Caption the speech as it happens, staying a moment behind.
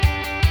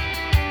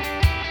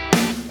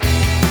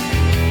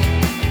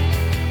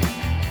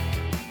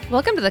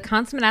Welcome to the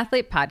Consummate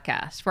Athlete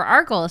Podcast, where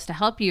our goal is to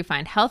help you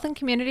find health and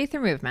community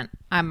through movement.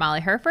 I'm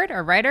Molly Herford,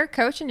 a writer,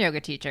 coach, and yoga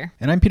teacher.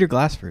 And I'm Peter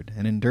Glassford,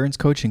 an endurance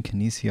coach and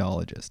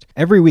kinesiologist.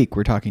 Every week,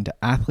 we're talking to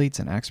athletes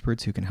and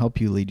experts who can help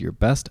you lead your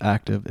best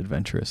active,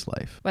 adventurous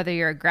life. Whether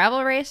you're a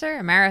gravel racer,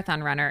 a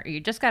marathon runner, or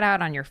you just got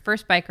out on your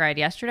first bike ride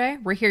yesterday,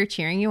 we're here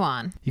cheering you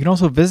on. You can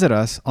also visit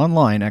us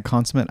online at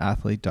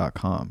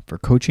consummateathlete.com for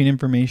coaching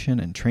information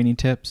and training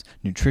tips,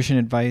 nutrition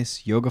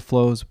advice, yoga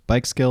flows,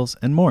 bike skills,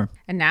 and more.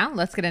 And now,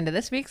 let's get into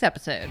this week's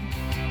episode.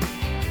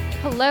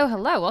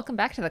 Hello. Welcome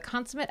back to the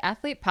Consummate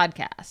Athlete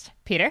Podcast.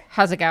 Peter,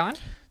 how's it going?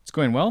 It's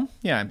going well.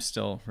 Yeah, I'm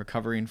still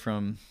recovering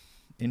from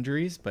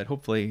injuries, but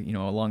hopefully,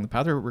 along the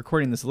path. We're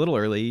recording this a little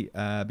early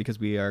because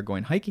we are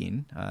going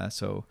hiking.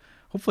 So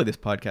hopefully this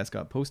podcast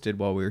got posted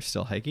while we were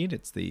still hiking.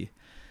 It's the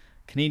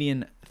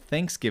Canadian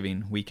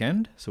Thanksgiving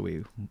weekend. So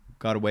we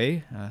got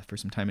away for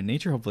some time in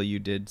nature. Hopefully you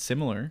did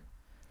similar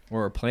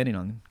or are planning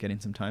on getting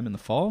some time in the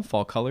fall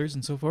colors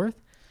and so forth.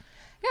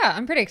 Yeah,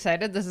 I'm pretty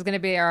excited. This is going to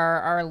be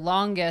our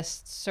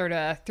longest sort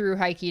of through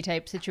hikey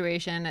type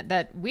situation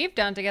that we've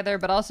done together,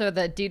 but also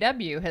that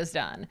DW has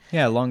done.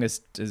 Yeah,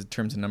 longest in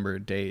terms of number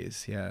of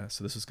days. Yeah,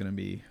 so this is going to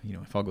be,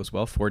 if all goes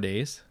well, 4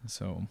 days.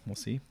 So we'll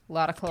see. A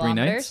lot of 3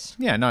 kilometers. nights.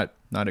 Yeah,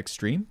 not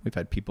extreme. We've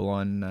had people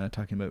on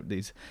talking about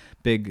these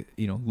big,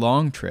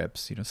 long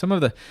trips.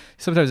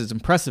 Sometimes it's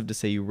impressive to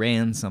say you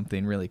ran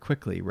something really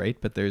quickly, right?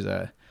 But there's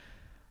a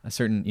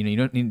certain, you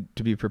don't need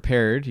to be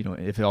prepared,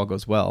 if it all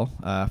goes well,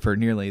 for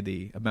nearly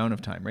the amount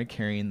of time, right?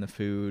 Carrying the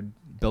food,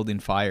 building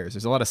fires.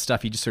 There's a lot of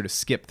stuff you just sort of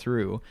skip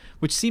through,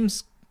 which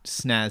seems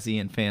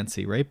snazzy and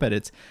fancy, right?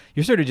 But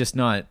you're sort of just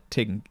not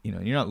taking,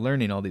 you're not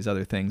learning all these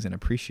other things and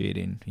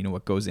appreciating,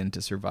 what goes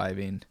into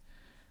surviving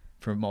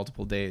for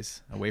multiple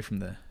days away from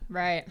the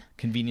right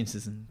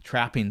conveniences and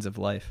trappings of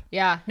life.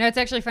 Yeah, no, it's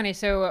actually funny.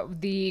 So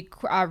the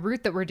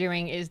route that we're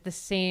doing is the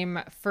same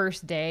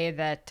first day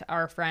that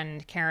our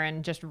friend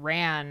Karen just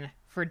ran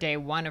for day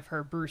 1 of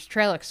her Bruce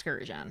Trail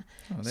excursion.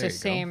 Oh, there so you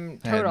same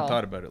go. total. I hadn't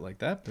thought about it like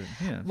that, but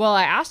yeah. Well,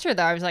 I asked her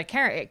though, I was like,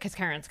 Karen, because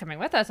Karen's coming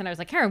with us, and I was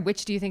like, Karen,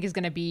 which do you think is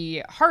going to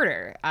be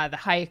harder, the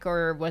hike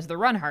or was the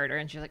run harder?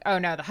 And she's like, oh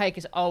no, the hike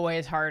is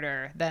always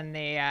harder than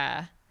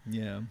the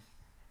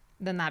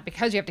than that,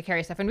 because you have to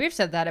carry stuff. And we've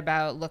said that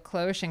about La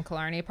Cloche and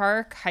Killarney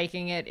Park.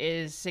 Hiking it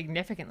is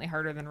significantly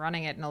harder than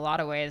running it in a lot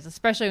of ways,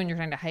 especially when you're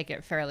trying to hike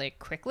it fairly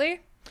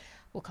quickly.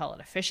 We'll call it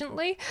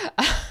efficiently.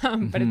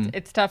 But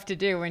it's tough to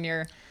do when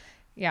you're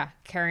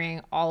carrying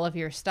all of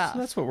your stuff. So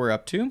that's what we're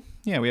up to.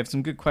 Yeah, we have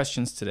some good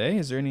questions today.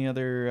 Is there any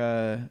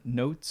other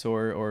notes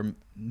or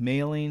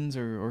mailings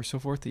or so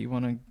forth that you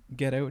want to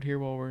get out here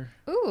while we're...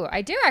 Ooh,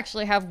 I do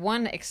actually have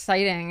one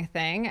exciting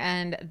thing,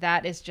 and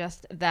that is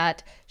just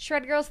that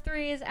Shred Girls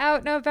 3 is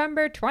out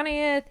November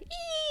 20th.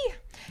 Eee!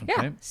 Okay.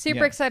 Yeah,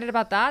 super excited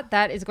about that.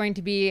 That is going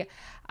to be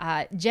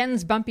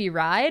Jen's bumpy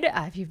ride.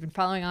 If you've been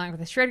following along with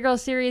the Shred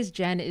Girls series,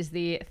 Jen is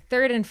the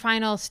third and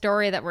final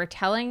story that we're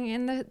telling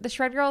in the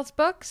Shred Girls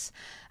books.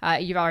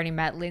 You've already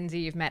met Lindsay,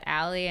 you've met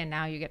Allie, and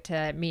now you get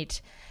to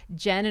meet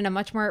Jen in a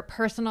much more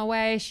personal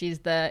way. She's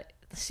the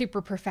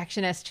super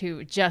perfectionist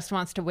who just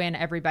wants to win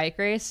every bike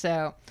race.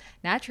 So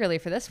naturally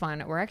for this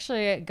one, we're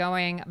actually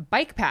going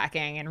bike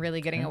packing and really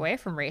getting away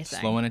from racing.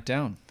 Slowing it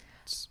down.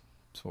 That's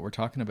what we're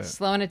talking about.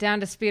 Slowing it down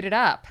to speed it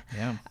up.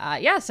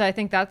 Yeah. So I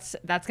think that's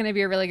going to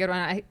be a really good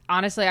one.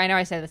 Honestly, I know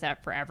I say this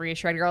for every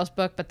Shred Girls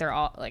book, but they're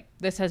all like,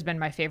 this has been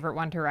my favorite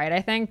one to write,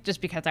 I think,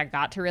 just because I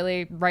got to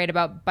really write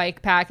about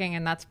bike packing,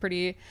 and that's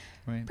pretty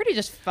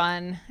just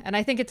fun. And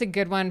I think it's a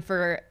good one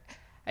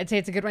I'd say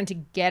it's a good one to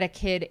get a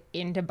kid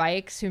into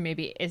bikes who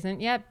maybe isn't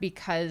yet,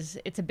 because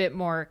it's a bit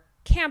more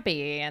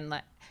campy and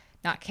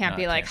not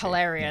campy like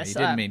hilarious.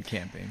 Yeah, you didn't mean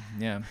camping.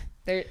 Yeah.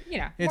 There,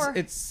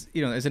 it's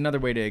there's another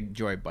way to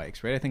enjoy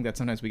bikes, right? I think that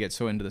sometimes we get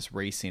so into this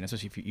racing,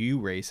 especially if you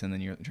race and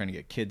then you're trying to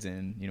get kids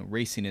in.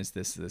 Racing is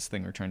this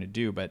thing we're trying to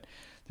do, but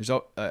there's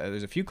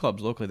a few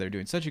clubs locally that are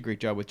doing such a great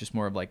job with just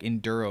more of like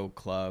enduro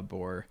club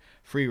or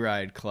free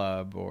ride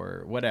club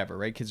or whatever,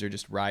 right? Kids are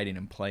just riding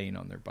and playing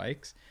on their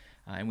bikes.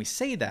 And we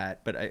say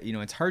that, but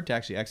it's hard to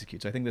actually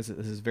execute. So I think this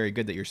is very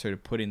good that you're sort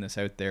of putting this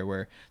out there,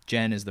 where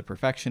Jen is the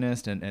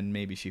perfectionist, and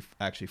maybe she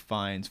actually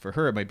finds, for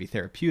her it might be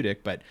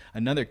therapeutic, but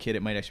another kid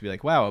it might actually be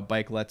like, wow, a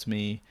bike lets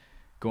me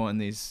go on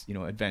these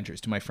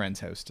adventures to my friend's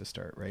house to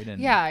start, right? And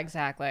yeah,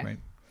 exactly. Right.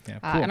 Yeah,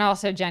 cool. And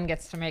also Jen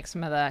gets to make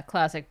some of the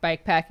classic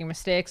bike packing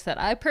mistakes that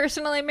I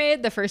personally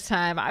made the first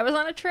time I was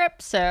on a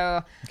trip.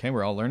 So okay,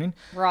 we're all learning.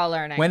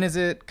 When is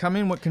it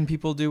coming? What can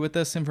people do with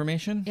this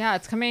information? Yeah,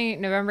 it's coming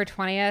November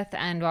 20th.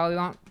 And while we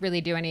won't really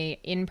do any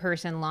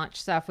in-person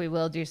launch stuff, we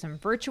will do some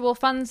virtual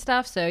fun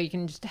stuff. So you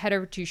can just head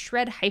over to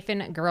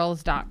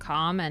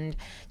shred-girls.com and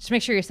just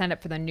make sure you sign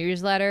up for the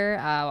newsletter.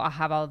 I'll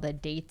have all the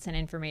dates and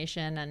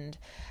information and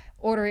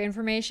order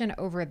information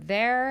over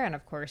there. And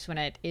of course, when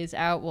it is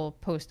out, we'll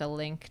post a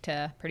link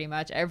to pretty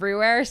much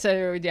everywhere.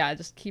 So yeah,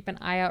 just keep an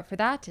eye out for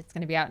that. It's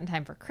going to be out in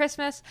time for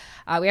Christmas.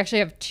 We actually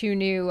have 2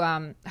 new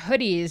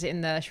hoodies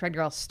in the Shred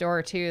Girls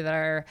store too that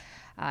are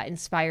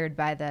inspired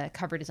by the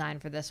cover design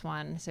for this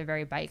one. So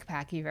very bike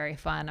packy, very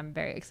fun. I'm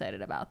very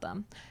excited about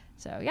them.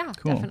 So yeah,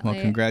 Cool. definitely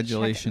Well,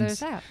 congratulations.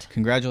 check those out.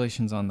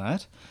 Congratulations on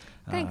that.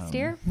 Thanks,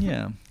 dear.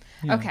 Yeah.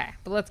 Okay,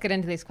 but let's get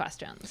into these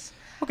questions.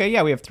 Okay,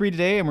 yeah, we have 3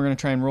 today, and we're going to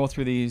try and roll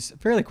through these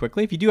fairly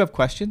quickly. If you do have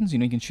questions,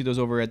 you can shoot those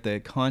over at the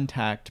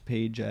contact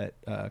page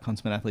at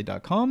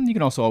consummateathlete.com. You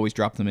can also always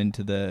drop them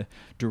into the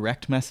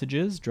direct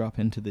messages, drop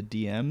into the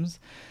DMs.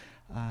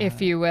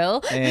 If you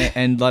will.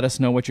 and let us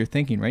know what you're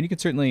thinking, right? You could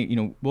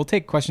certainly, we'll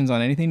take questions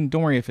on anything.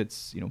 Don't worry if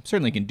it's,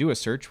 certainly you can do a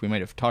search. We might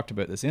have talked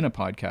about this in a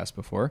podcast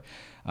before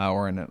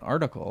or in an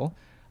article.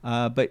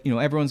 But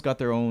everyone's got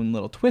their own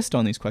little twist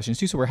on these questions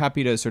too, so we're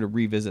happy to sort of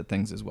revisit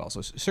things as well.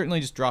 So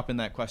certainly just drop in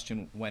that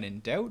question when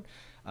in doubt,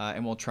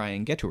 and we'll try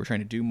and get to it. We're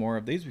trying to do more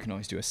of these. We can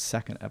always do a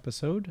second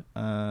episode.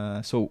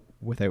 So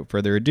without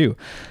further ado.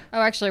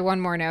 Oh, actually, one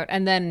more note,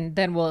 and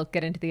then we'll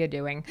get into the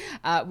doing.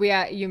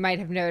 You might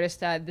have noticed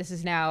that this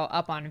is now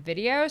up on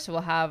video, so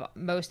we'll have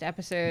most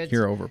episodes.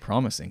 You're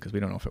over-promising because we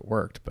don't know if it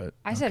worked, but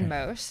I said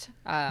most.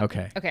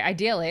 Okay. Okay,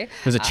 ideally.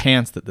 There's a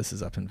chance that this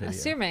is up in video.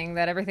 Assuming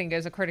that everything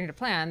goes according to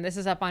plan, this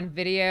is up on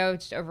video,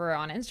 just over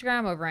on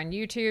Instagram, over on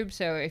YouTube.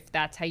 So if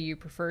that's how you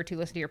prefer to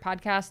listen to your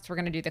podcasts, we're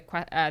going to do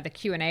the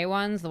Q&A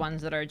ones, the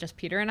ones that are just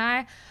Peter and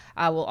I.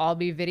 Will all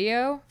be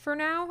video from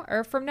now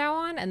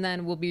on, and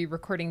then we'll be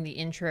recording the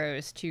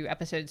intros to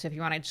episodes. So if you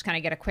want to just kind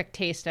of get a quick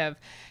taste of,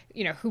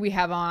 who we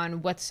have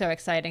on, what's so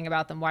exciting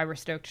about them, why we're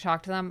stoked to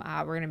talk to them,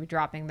 we're going to be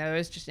dropping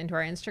those just into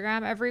our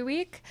Instagram every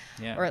week.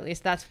 Yeah. Or at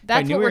least that's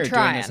what we're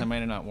trying. Doing this, I might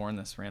have not worn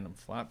this random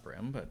flat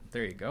brim, but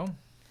there you go.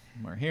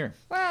 We're here.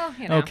 Well,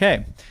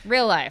 Okay.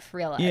 Real life.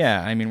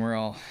 Yeah, I mean, we're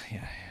all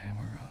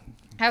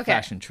Okay.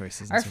 Fashion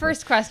choices. Our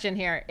first question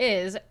here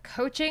is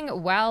coaching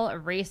while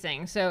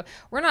racing. So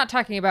we're not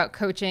talking about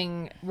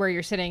coaching where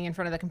you're sitting in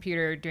front of the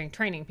computer doing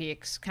training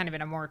peaks, kind of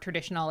in a more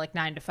traditional, like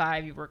 9 to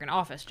 5, you work an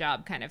office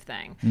job kind of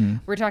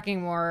thing. We're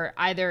talking more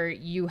either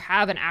you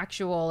have an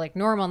actual like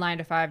normal 9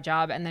 to 5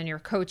 job and then you're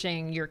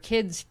coaching your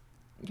kids,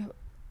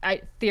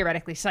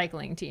 theoretically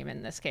cycling team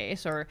in this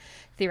case, or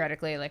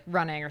theoretically like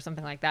running or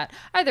something like that.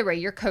 Either way,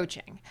 you're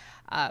coaching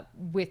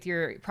with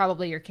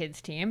probably your kids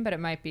team, but it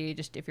might be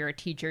just if you're a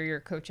teacher, you're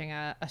coaching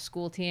a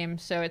school team.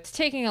 So it's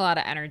taking a lot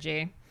of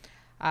energy,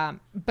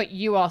 but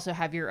you also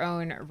have your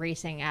own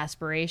racing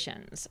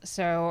aspirations.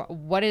 So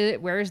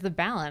where's the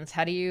balance?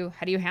 How do you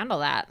handle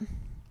that?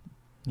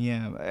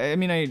 Yeah, I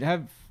mean, I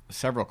have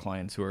several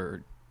clients who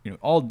are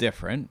all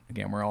different.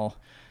 Again, we're all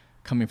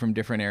coming from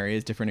different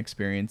areas, different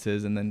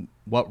experiences, and then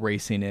what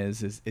racing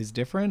is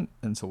different,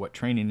 and so what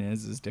training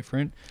is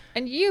different.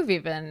 And you've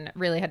even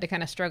really had to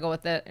kind of struggle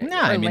with it.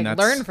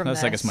 Learn from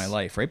this. I guess my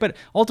life, right? But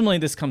ultimately,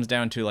 this comes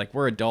down to like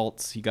we're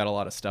adults. You got a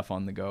lot of stuff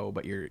on the go,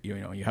 but you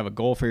have a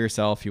goal for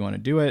yourself. You want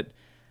to do it,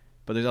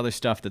 but there's other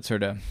stuff that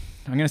sort of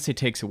I'm gonna say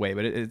takes away,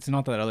 but it's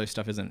not that other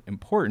stuff isn't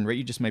important, right?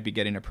 You just might be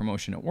getting a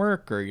promotion at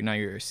work, or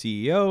you're a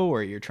CEO,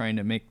 or you're trying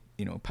to make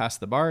pass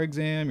the bar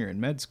exam. You're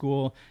in med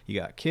school. You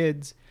got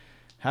kids.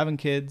 Having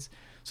kids.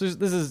 So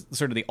this is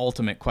sort of the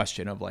ultimate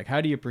question of like, how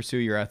do you pursue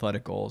your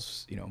athletic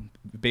goals,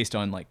 based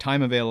on like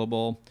time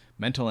available,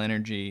 mental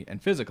energy,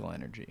 and physical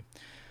energy.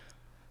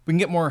 We can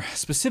get more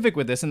specific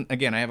with this. And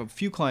again, I have a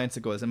few clients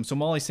that go this. So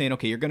Molly's saying,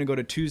 okay, you're going to go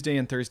to Tuesday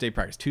and Thursday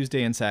practice,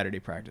 Tuesday and Saturday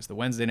practice, the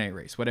Wednesday night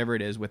race, whatever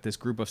it is with this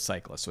group of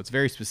cyclists. So it's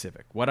very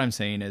specific. What I'm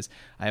saying is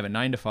I have a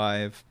 9 to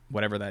 5,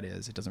 whatever that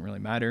is. It doesn't really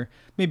matter.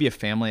 Maybe a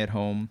family at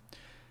home.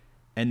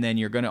 And then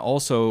you're going to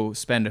also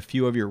spend a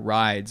few of your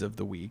rides of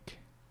the week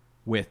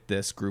with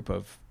this group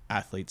of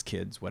athletes,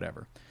 kids,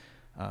 whatever.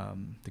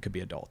 They could be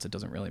adults. It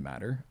doesn't really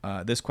matter.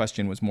 This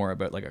question was more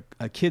about like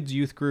a kids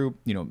youth group,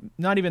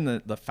 not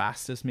even the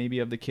fastest maybe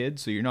of the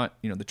kids. So you're not,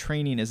 the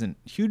training isn't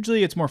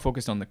hugely, it's more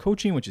focused on the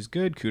coaching, which is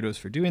good. Kudos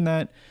for doing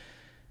that.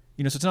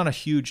 So it's not a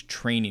huge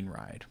training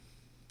ride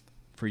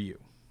for you.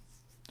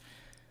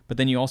 But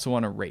then you also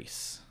want to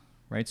race,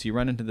 right? So you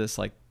run into this,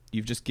 like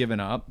you've just given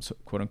up, so,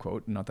 quote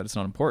unquote, not that it's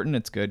not important.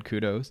 It's good.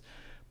 Kudos.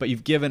 But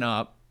you've given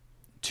up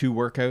 2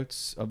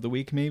 workouts of the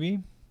week, maybe,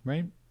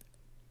 right?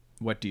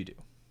 What do you do,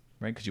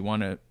 right? Because you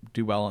want to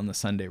do well on the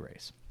Sunday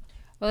race.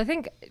 Well, I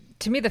think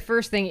to me, the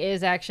first thing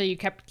is actually you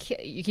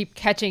keep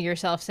catching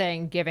yourself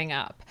saying giving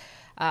up.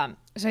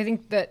 So I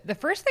think that the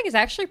first thing is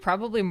actually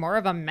probably more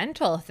of a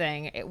mental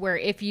thing where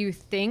if you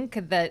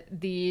think that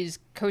these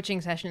coaching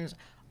sessions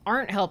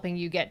aren't helping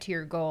you get to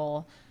your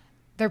goal,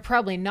 they're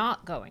probably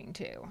not going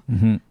to.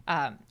 Mm-hmm.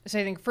 So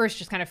I think first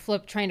just kind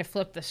of trying to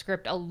flip the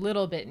script a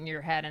little bit in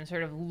your head and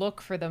sort of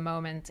look for the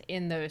moments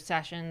in those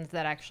sessions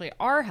that actually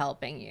are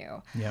helping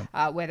you.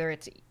 Yeah. Whether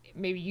it's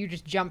maybe you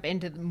just jump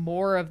into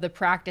more of the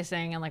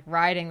practicing and like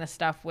riding the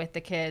stuff with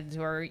the kids,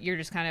 or you're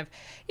just kind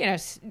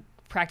of,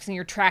 practicing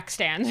your track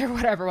stands or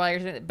whatever while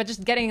you're, but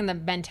just getting in the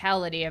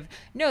mentality of,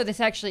 no, this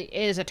actually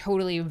is a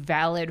totally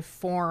valid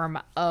form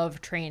of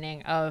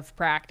training, of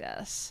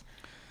practice.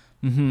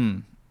 Mm-hmm.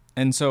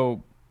 And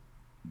so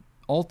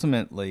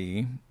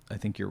ultimately, I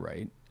think you're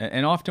right.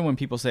 And often when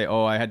people say,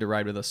 oh, I had to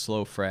ride with a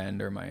slow friend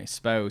or my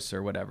spouse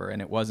or whatever,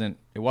 and it wasn't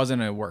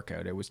a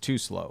workout, it was too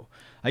slow.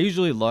 I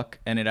usually look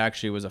and it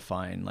actually was a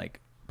fine,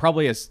 like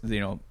probably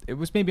it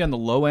was maybe on the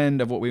low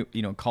end of what we,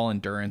 call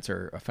endurance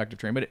or effective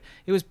training, but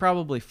it was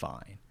probably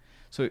fine.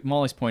 So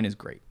Molly's point is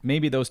great.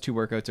 Maybe those 2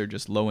 workouts are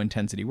just low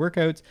intensity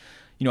workouts.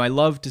 I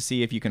love to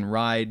see if you can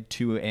ride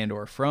to and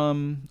or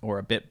from, or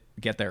a bit,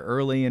 get there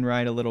early and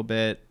ride a little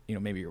bit.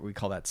 Maybe we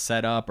call that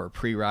setup or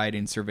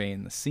pre-riding,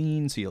 surveying the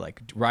scene. So you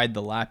like ride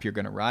the lap you're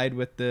going to ride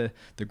with the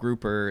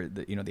group or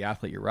the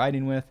athlete you're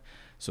riding with.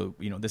 So,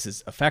 this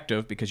is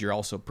effective because you're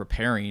also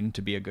preparing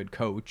to be a good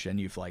coach, and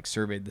you've like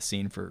surveyed the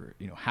scene for,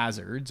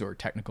 hazards or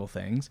technical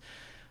things.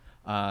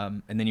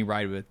 And then you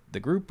ride with the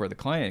group or the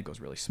client. It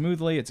goes really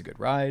smoothly. It's a good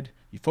ride.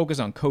 You focus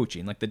on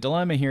coaching. Like the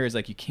dilemma here is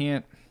like, you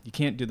can't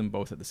do them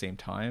both at the same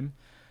time.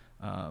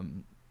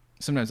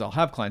 Sometimes I'll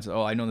have clients,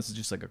 oh, I know this is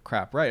just like a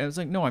crap ride. And it's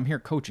like, no, I'm here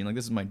coaching. Like,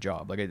 this is my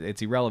job. Like,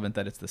 it's irrelevant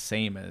that it's the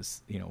same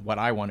as, what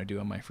I want to do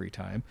in my free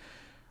time.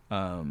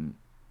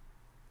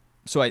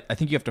 So I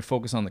think you have to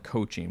focus on the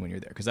coaching when you're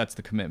there, because that's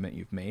the commitment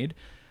you've made.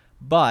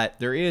 But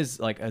there is,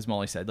 like, as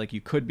Molly said, like,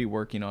 you could be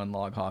working on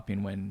log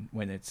hopping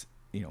when it's,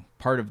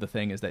 part of the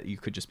thing is that you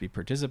could just be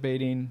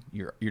participating.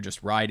 You're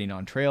just riding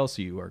on trail,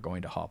 so you are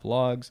going to hop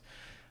logs.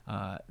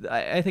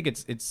 I think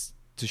it's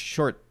to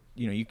short,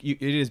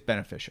 it is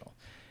beneficial.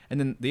 And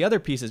then the other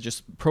piece is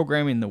just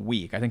programming the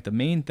week. I think the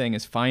main thing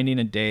is finding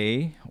a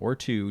day or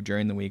 2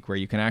 during the week where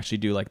you can actually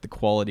do like the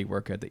quality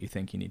workout that you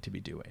think you need to be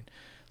doing.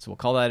 So we'll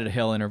call that a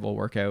hill interval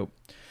workout.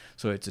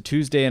 So it's a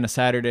Tuesday and a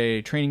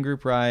Saturday training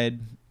group ride.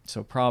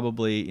 So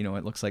probably,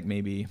 it looks like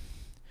maybe,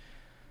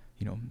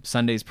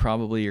 Sundays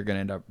probably you're going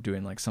to end up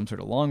doing like some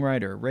sort of long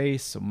ride or a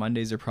race. So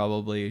Mondays are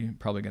probably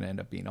going to end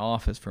up being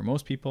off, as for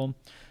most people.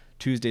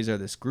 Tuesdays are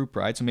this group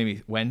ride. So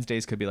maybe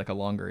Wednesdays could be like a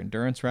longer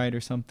endurance ride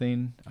or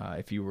something.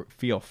 If you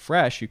feel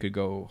fresh, you could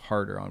go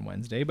harder on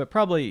Wednesday, but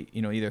probably,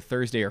 either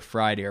Thursday or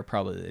Friday are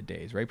probably the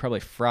days, right? Probably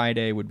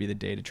Friday would be the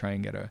day to try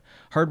and get a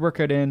hard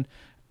workout in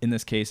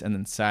this case. And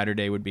then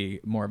Saturday would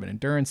be more of an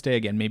endurance day.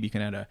 Again, maybe you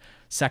can add a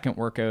second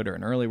workout or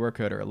an early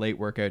workout or a late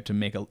workout to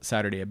make a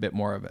Saturday a bit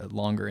more of a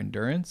longer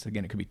endurance.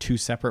 Again, it could be 2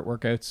 separate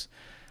workouts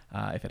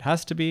if it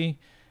has to be.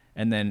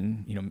 And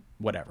then,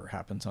 whatever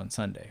happens on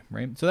Sunday,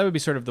 right? So that would be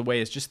sort of the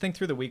way, is just think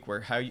through the week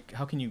where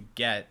how can you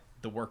get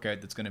the workout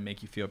that's going to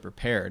make you feel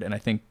prepared. And I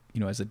think,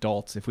 as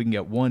adults, if we can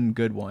get one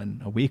good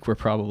one a week, we're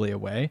probably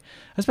away,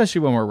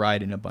 especially when we're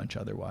riding a bunch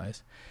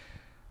otherwise.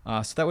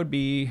 So that would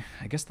be,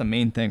 I guess, the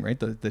main thing, right?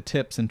 The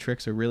tips and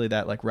tricks are really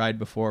that, like, ride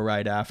before,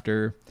 ride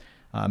after.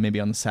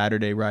 Maybe on the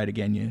Saturday ride,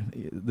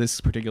 again,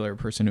 this particular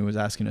person who was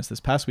asking us this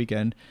past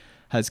weekend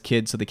has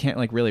kids, so they can't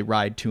like really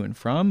ride to and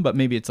from, but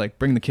maybe it's like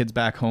bring the kids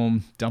back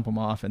home, dump them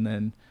off, and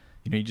then,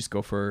 you just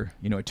go for,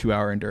 a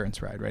 2-hour endurance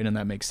ride, right? And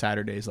that makes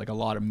Saturdays like a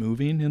lot of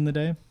moving in the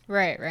day.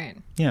 Right.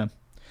 Yeah.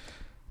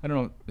 I don't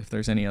know if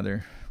there's any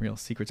other real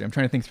secrets. I'm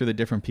trying to think through the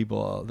different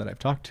people that I've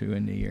talked to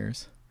in the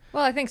years.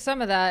 Well, I think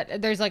some of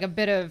that, there's like a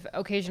bit of,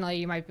 occasionally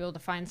you might be able to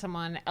find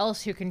someone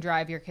else who can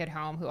drive your kid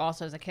home who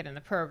also is a kid in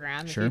the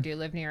program. Sure. If you do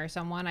live near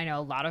someone. I know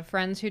a lot of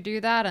friends who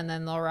do that, and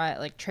then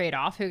they'll trade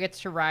off who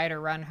gets to ride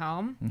or run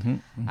home.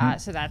 Mm-hmm.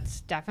 So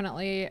that's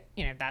definitely,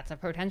 that's a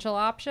potential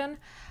option.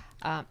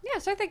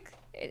 So I think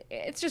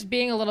it's just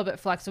being a little bit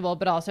flexible,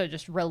 but also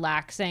just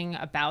relaxing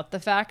about the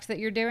fact that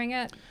you're doing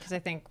it. Because I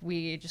think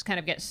we just kind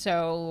of get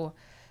so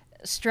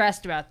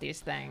stressed about these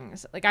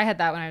things. Like I had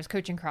that when I was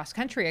coaching cross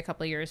country a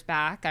couple of years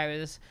back. I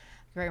was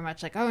very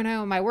much like, oh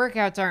no, my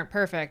workouts aren't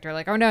perfect, or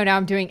like, oh no, now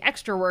I'm doing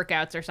extra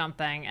workouts or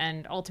something.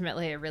 And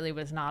ultimately it really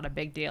was not a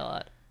big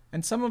deal.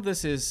 And some of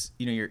this is,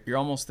 you're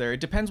almost there. It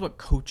depends what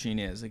coaching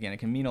is. Again, it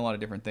can mean a lot of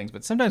different things,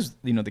 but sometimes,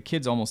 the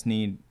kids almost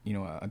need,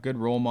 a good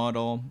role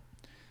model,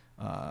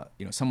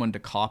 someone to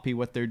copy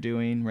what they're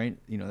doing, right?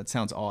 That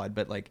sounds odd,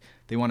 but like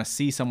they want to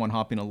see someone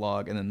hopping a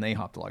log and then they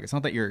hop the log. It's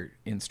not that you're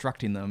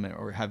instructing them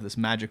or have this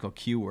magical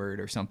cue word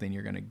or something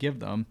you're going to give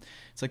them.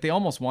 It's like they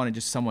almost wanted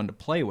just someone to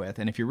play with.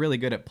 And if you're really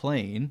good at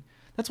playing,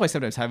 that's why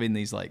sometimes having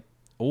these like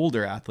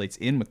older athletes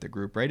in with the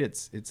group, right?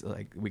 It's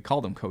like, we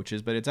call them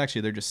coaches, but it's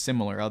actually, they're just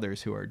similar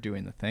others who are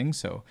doing the thing.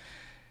 So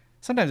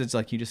sometimes it's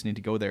like, you just need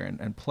to go there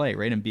and play,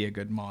 right? And be a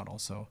good model.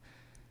 So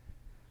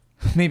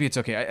maybe it's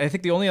okay. I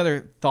think the only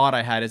other thought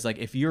I had is like,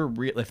 if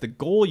the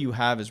goal you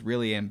have is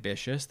really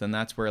ambitious, then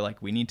that's where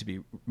like we need to be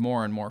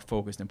more and more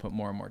focused and put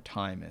more and more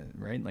time in,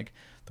 right? Like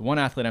the one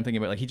athlete I'm thinking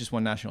about, like he just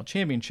won national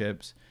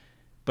championships,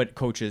 but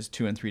coaches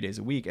 2 and 3 days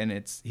a week. And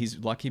he's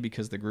lucky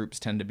because the groups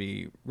tend to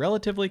be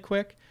relatively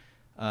quick.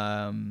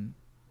 But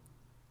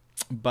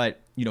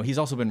he's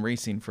also been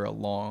racing for a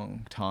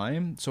long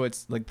time. So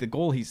it's like the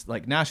goal, he's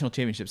like, national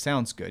championship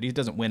sounds good. He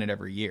doesn't win it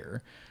every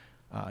year.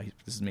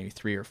 This is maybe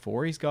 3 or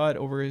 4 he's got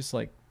over his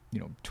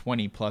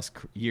 20 plus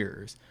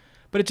years,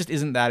 but it just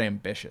isn't that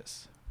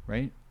ambitious,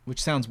 right? Which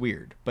sounds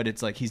weird, but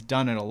it's like he's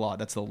done it a lot.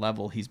 That's the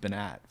level he's been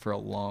at for a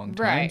long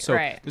time. Right, so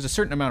right. There's a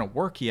certain amount of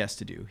work he has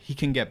to do. He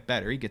can get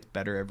better. He gets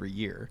better every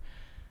year.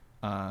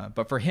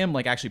 But for him,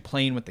 like actually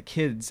playing with the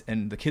kids,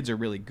 and the kids are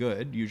really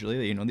good.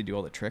 Usually, they do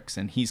all the tricks,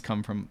 and he's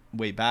come from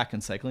way back in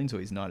cycling, so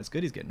he's not as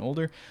good. He's getting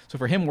older. So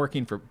for him,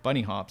 working for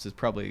bunny hops is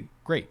probably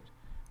great.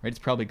 Right, it's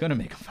probably going to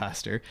make him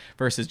faster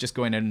versus just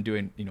going out and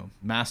doing,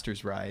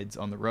 masters rides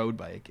on the road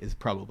bike is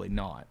probably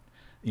not,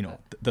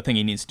 the thing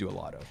he needs to do a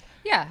lot of.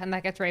 Yeah, and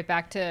that gets right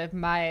back to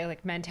my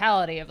like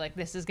mentality of like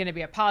this is going to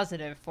be a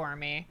positive for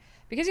me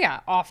because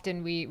yeah,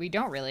 often we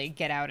don't really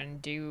get out and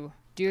do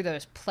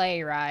those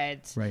play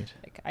rides. Right.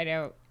 Like I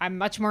know I'm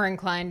much more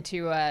inclined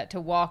to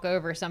walk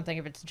over something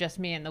if it's just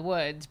me in the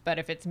woods, but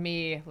if it's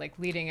me like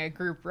leading a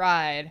group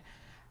ride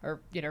or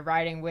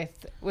riding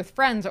with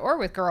friends or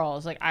with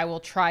girls, like I will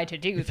try to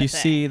do If the you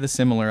thing. see the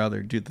similar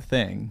other do the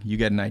thing, you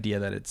get an idea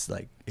that it's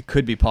like it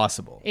could be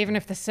possible. Even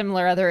if the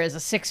similar other is a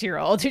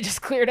 6-year-old who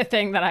just cleared a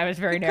thing that I was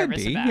very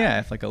nervous about. Yeah,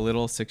 if like a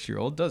little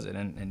 6-year-old does it,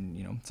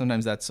 and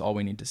sometimes that's all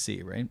we need to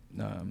see, right?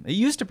 It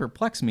used to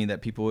perplex me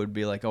that people would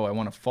be like, "Oh, I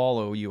want to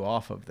follow you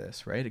off of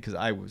this," right? Because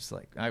I was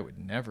like, I would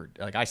never,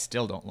 like, I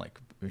still don't like,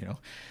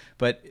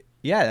 but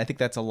yeah, I think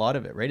that's a lot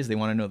of it, right? Is they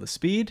want to know the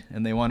speed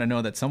and they want to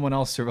know that someone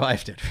else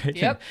survived it, right?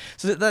 Yep.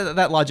 So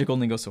that logic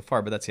only goes so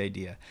far, but that's the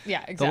idea.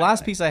 Yeah, exactly. The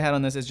last piece I had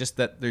on this is just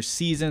that there's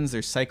seasons,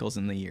 there's cycles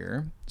in the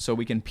year, so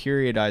we can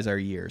periodize our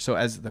year. So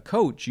as the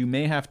coach, you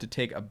may have to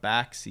take a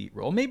backseat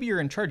role. Maybe you're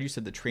in charge. You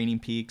said the training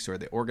peaks or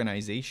the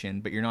organization,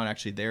 but you're not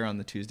actually there on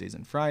the Tuesdays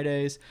and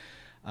Fridays.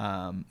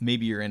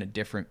 Maybe you're in a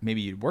different,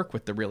 maybe you work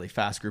with the really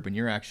fast group and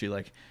you're actually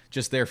like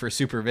just there for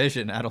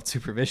supervision, adult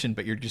supervision,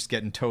 but you're just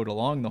getting towed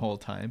along the whole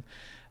time.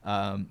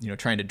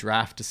 Trying to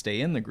draft to stay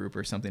in the group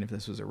or something if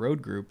this was a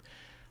road group.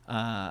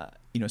 So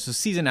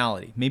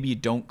seasonality. Maybe you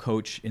don't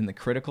coach in the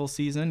critical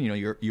season,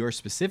 your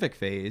specific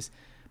phase,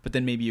 but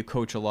then maybe you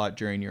coach a lot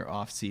during your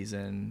off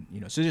season,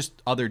 so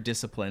just other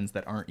disciplines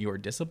that aren't your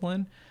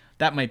discipline.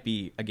 That might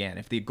be, again,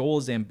 if the goal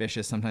is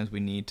ambitious, sometimes we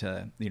need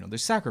to,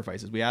 there's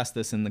sacrifices. We ask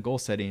this in the goal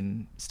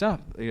setting stuff,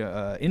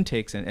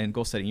 intakes and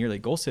goal setting, yearly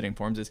goal setting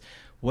forms is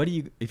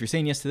if you're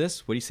saying yes to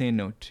this, what are you saying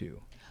no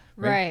to?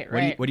 Right.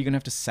 What are you going to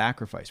have to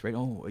sacrifice, right?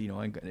 Oh,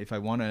 if I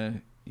want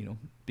to,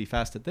 be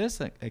fast at this,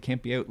 I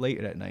can't be out late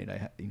at night.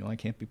 I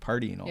can't be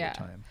partying all the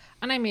time.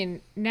 And I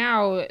mean,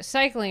 now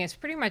cycling is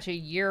pretty much a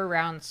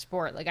year-round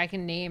sport. Like I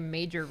can name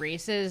major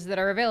races that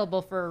are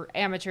available for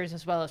amateurs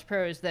as well as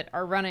pros that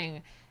are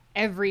running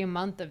every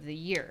month of the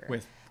year.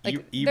 With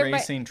like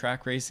e-racing,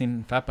 track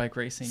racing, fat bike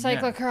racing,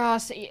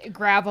 cyclocross,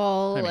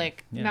 gravel,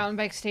 yeah. mountain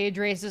bike stage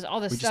races, all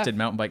this stuff. We just did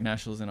mountain bike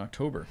nationals in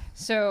October.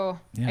 So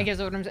I guess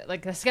what I'm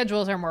like, the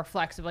schedules are more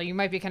flexible. You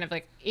might be kind of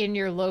like in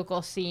your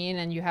local scene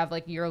and you have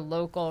like your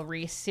local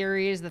race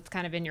series that's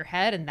kind of in your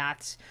head and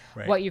that's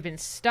what you've been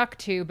stuck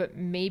to. But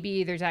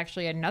maybe there's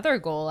actually another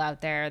goal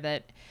out there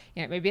that,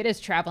 maybe it is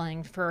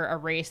traveling for a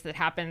race that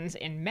happens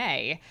in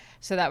May.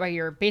 So that way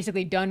you're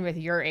basically done with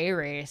your A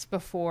race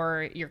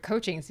before your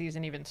coaching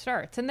season even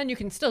starts. And then you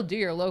can still do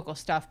your local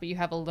stuff, but you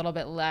have a little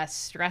bit less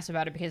stress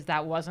about it because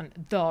that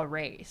wasn't the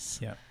race.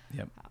 Yeah.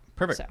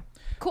 Perfect. So,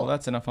 cool. Well,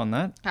 that's enough on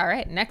that. All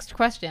right. Next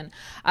question.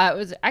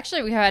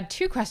 We had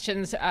 2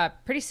 questions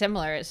pretty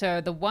similar.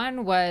 So the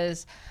one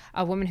was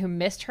a woman who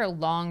missed her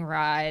long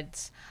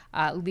rides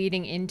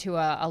leading into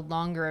a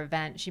longer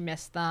event. She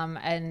missed them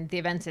and the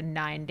event's in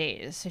 9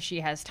 days. So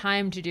she has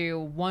time to do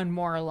one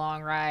more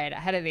long ride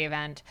ahead of the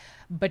event.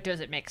 But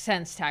does it make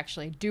sense to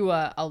actually do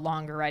a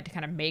longer ride to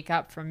kind of make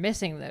up for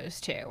missing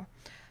those 2?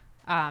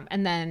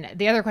 And then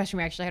the other question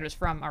we actually had was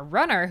from a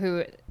runner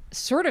who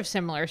sort of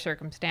similar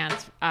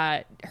circumstance.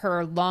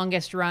 Her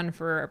longest run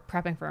for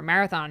prepping for a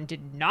marathon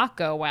did not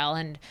go well.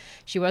 And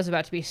she was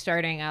about to be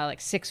starting a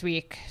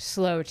 6-week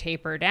slow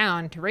taper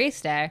down to race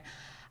day.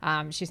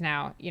 She's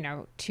now,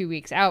 4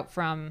 weeks out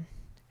from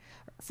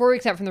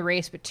the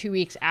race, but 2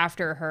 weeks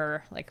after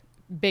her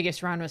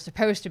biggest run was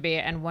supposed to be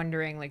and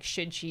wondering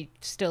should she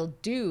still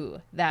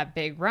do that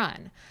big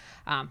run?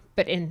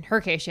 But in her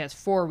case, she has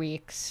 4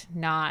 weeks,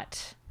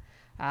 not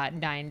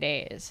 9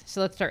 days. So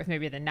let's start with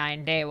maybe the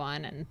 9-day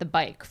one and the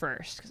bike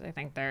first, because I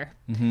think they're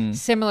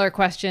similar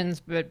questions,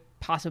 but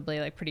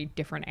possibly pretty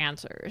different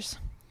answers.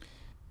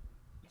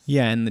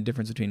 Yeah, and the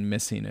difference between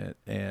missing it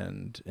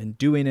and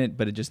doing it,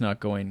 but it just not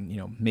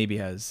going, maybe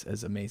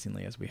as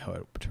amazingly as we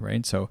hoped,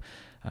 right? So,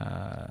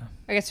 I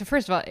guess so.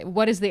 First of all,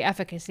 what is the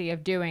efficacy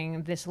of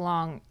doing this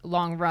long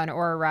run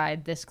or a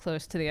ride this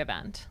close to the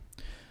event?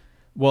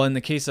 Well, in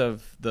the case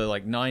of the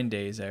 9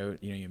 days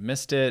out, you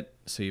missed it,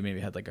 so you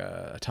maybe had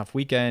a tough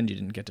weekend, you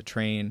didn't get to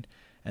train,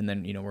 and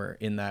then we're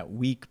in that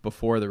week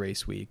before the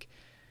race week,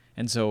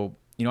 and so.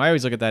 I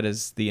always look at that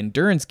as the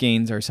endurance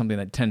gains are something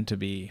that tend to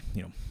be,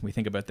 we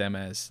think about them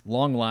as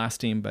long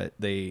lasting, but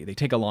they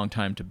take a long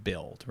time to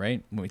build,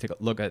 right? When we take a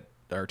look at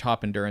our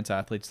top endurance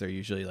athletes, they're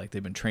usually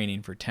they've been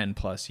training for 10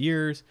 plus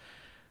years.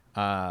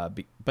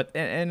 Again,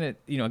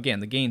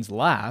 the gains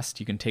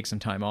last. You can take some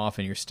time off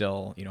and you're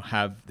still,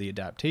 have the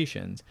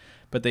adaptations,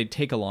 but they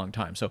take a long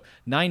time. So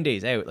 9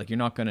 days out, you're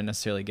not going to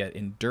necessarily get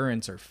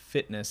endurance or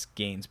fitness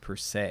gains per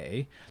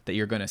se that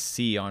you're going to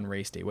see on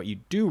race day. What you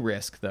do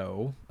risk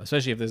though,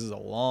 especially if this is a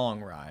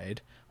long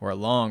ride or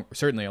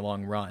certainly a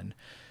long run,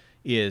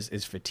 is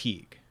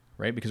fatigue,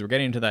 right? Because we're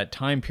getting into that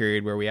time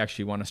period where we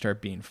actually want to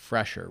start being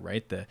fresher,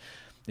 right?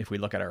 If we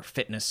look at our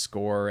fitness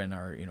score and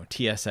our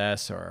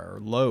TSS or our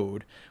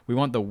load, we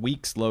want the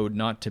week's load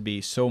not to be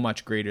so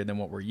much greater than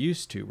what we're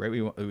used to, right?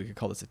 We could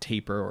call this a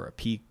taper or a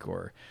peak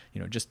or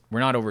just we're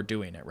not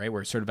overdoing it, right?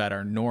 We're sort of at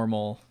our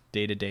normal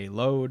day-to-day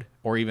load,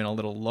 or even a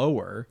little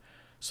lower,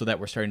 so that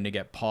we're starting to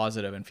get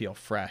positive and feel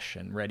fresh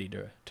and ready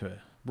to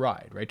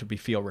ride, right?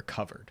 Feel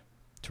recovered,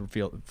 to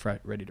feel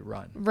ready to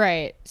run.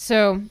 Right.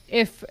 So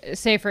if,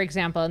 say, for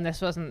example, and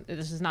this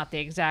is not the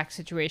exact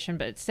situation,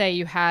 but say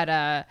you had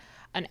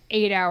an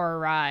 8-hour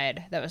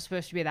ride that was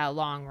supposed to be that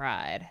long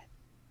ride.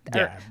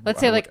 Yeah,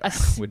 let's say like I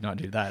would not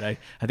do that. I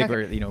think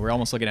we're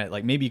almost looking at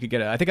like, maybe you could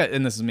get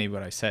and this is maybe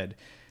what I said,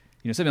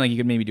 something like you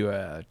could maybe do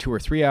a 2 or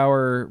 3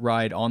 hour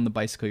ride on the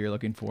bicycle you're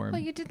looking for. Well,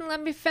 you didn't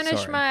let me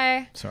finish Sorry.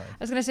 I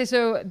was going to say,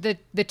 so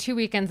the 2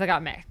 weekends that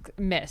got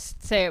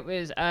missed, say it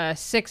was a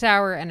 6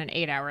 hour and an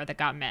 8 hour that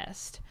got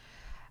missed.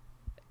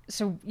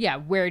 So yeah,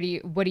 what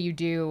do you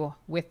do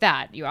with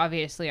that? You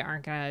obviously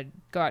aren't going to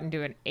go out and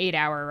do an 8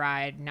 hour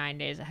ride 9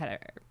 days ahead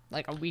of,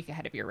 like a week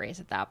ahead of your race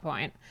at that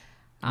point.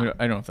 I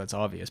don't know if that's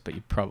obvious, but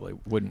you probably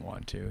wouldn't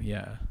want to.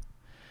 Yeah.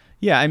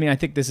 Yeah. I mean, I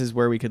think this is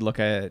where we could look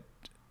at,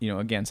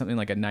 again, something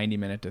like a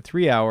 90-minute to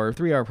 3 hour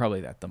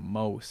probably at the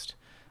most.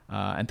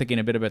 And thinking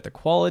a bit about the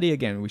quality,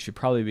 again, there's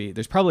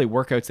probably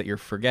workouts that you're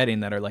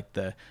forgetting that are like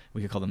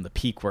we could call them the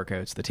peak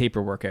workouts, the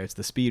taper workouts,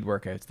 the speed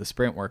workouts, the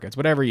sprint workouts,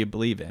 whatever you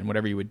believe in,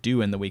 whatever you would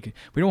do in the week.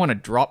 We don't want to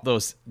drop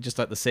those just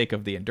at the sake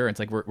of the endurance.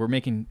 Like we're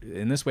making,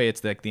 in this way,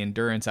 it's like the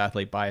endurance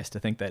athlete bias to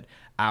think that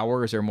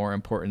hours are more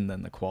important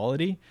than the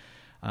quality.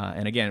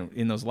 And again,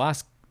 in those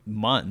last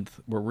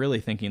month, we're really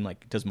thinking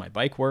like, does my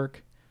bike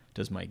work?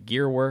 Does my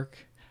gear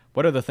work?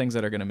 What are the things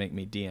that are going to make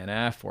me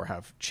DNF or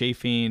have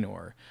chafing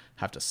or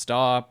have to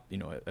stop?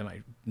 Am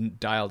I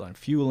dialed on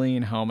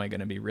fueling? How am I going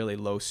to be really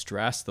low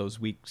stress those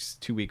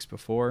 2 weeks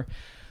before?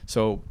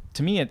 So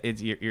to me,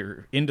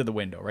 you're into the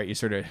window, right?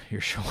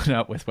 You're showing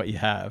up with what you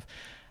have.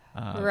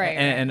 Right.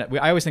 And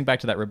I always think back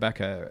to that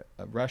Rebecca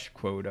Rush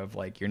quote of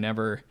like, you're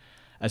never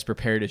as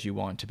prepared as you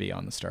want to be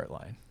on the start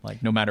line,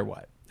 like no matter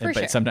what.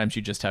 But sometimes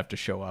you just have to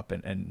show up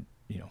and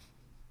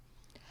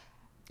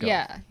go.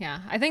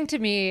 Yeah. I think to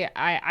me,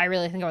 I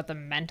really think about the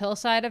mental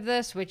side of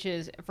this, which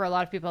is for a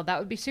lot of people, that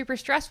would be super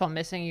stressful,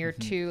 missing your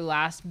two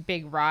last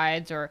big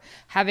rides, or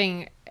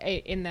having,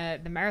 in the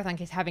marathon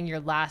case, having your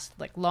last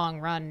like long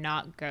run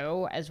not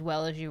go as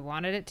well as you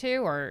wanted it to,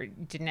 or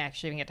didn't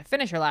actually even get to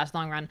finish your last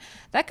long run.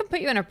 That can put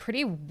you in a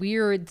pretty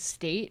weird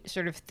state,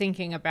 sort of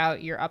thinking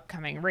about your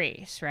upcoming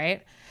race,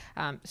 right?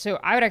 So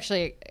I would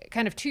actually,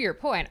 kind of to your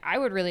point, I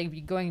would really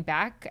be going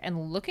back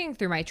and looking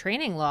through my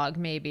training log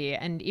maybe,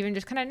 and even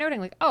just kind of noting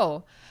like,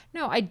 oh,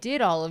 no, I did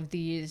all of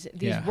these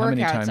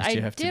workouts.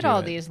 I did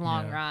all these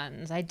long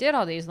runs. I did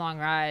all these long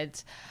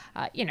rides.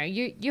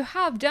 You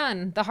have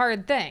done the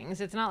hard things.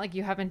 It's not like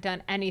you haven't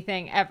done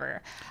anything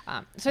ever.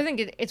 So I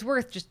think it's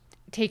worth just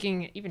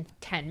taking even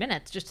 10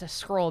 minutes just to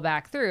scroll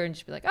back through and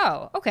just be like,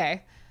 oh,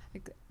 okay.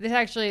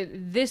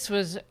 This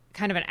was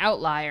kind of an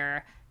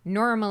outlier.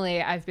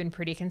 Normally I've been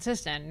pretty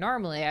consistent.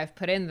 Normally I've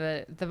put in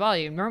the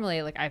volume.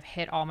 Normally, like, I've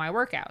hit all my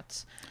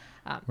workouts.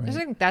 So I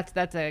think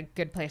that's a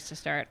good place to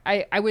start.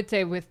 I would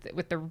say with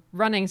the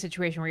running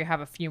situation where you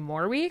have a few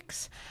more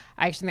weeks,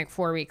 I actually think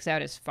 4 weeks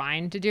out is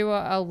fine to do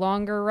a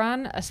longer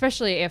run,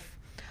 especially if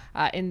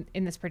in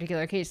this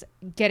particular case,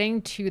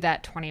 getting to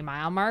that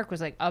 20-mile mark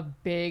was like a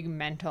big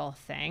mental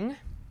thing.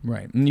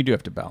 Right. And you do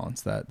have to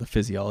balance that, the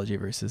physiology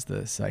versus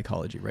the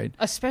psychology, right?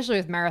 Especially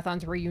with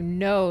marathons where you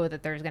know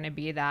that there's going to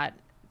be that,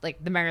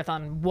 like, the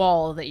marathon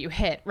wall that you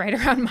hit right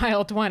around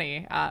mile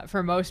 20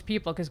 for most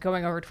people, because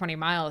going over 20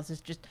 miles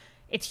is just,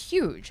 it's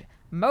huge.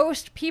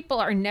 Most people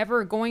are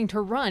never going to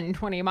run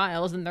 20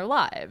 miles in their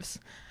lives.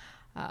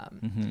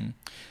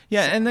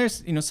 Yeah, and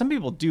there's, some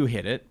people do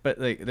hit it, but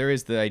like there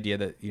is the idea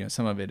that,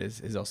 some of it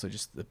is also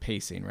just the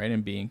pacing, right?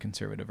 And being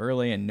conservative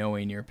early and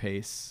knowing your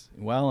pace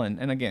well.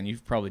 And again,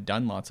 you've probably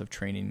done lots of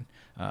training.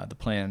 The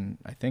plan,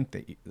 I think,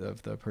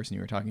 of the person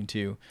you were talking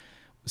to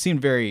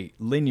seemed very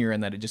linear in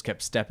that it just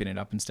kept stepping it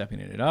up and stepping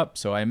it up.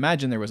 So I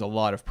imagine there was a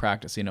lot of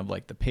practicing of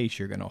like the pace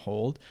you're going to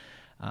hold.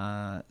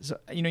 So,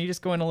 you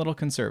just go in a little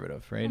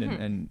conservative, right?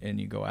 Mm-hmm.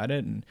 And you go at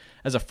it. And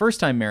as a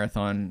first-time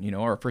marathon,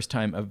 or a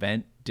first-time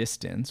event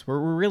distance, where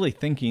we're really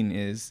thinking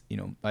is,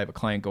 I have a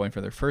client going for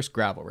their first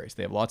gravel race.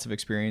 They have lots of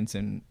experience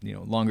in,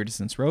 longer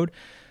distance road,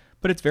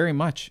 but it's very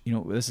much,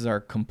 this is our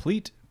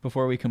complete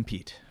before we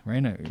compete,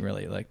 right? I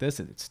really like this.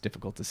 It's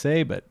difficult to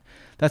say, but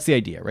that's the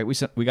idea, right?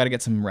 We got to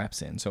get some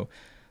reps in. So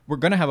we're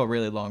going to have a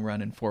really long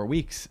run in 4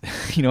 weeks.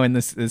 In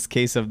this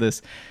case of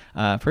this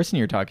person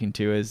you're talking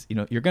to is,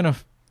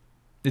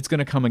 it's going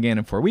to come again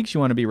in 4 weeks.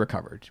 You want to be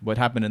recovered. What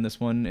happened in this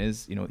one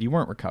is, you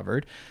weren't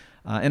recovered.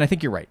 And I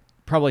think you're right.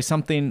 Probably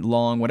something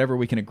long, whatever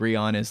we can agree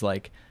on is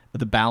like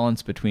the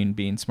balance between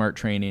being smart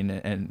training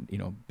and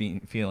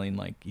feeling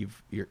like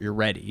you're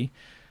ready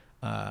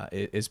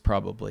is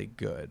probably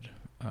good.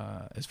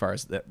 As far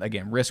as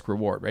again, risk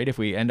reward, right? If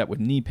we end up with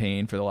knee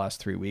pain for the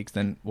last 3 weeks,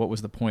 then what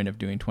was the point of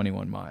doing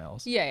 21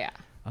 miles? Yeah.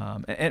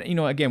 And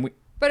again,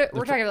 But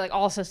we're talking about like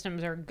all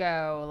systems are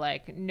go,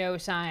 like no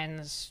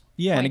signs.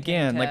 Yeah, and pointing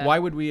again, to- like why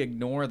would we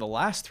ignore the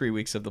last 3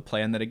 weeks of the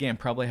plan that again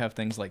probably have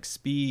things like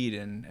speed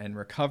and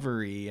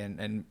recovery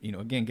and you know,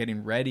 again,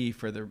 getting ready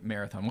for the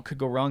marathon. What could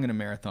go wrong in a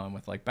marathon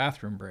with like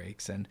bathroom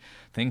breaks and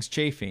things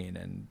chafing,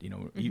 and you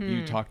know,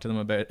 you talk to them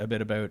about a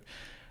bit about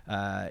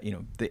you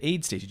know, the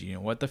aid station, you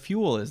know, what the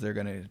fuel is they're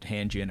going to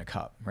hand you in a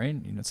cup, right?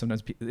 You know,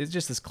 sometimes it's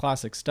just this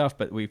classic stuff,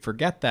 but we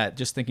forget that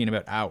just thinking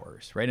about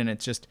hours, right? And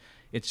it's just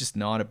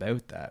not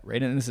about that,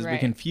 right? And this is, Right. we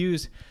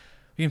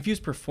confuse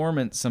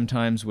performance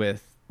sometimes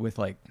with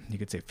like, you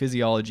could say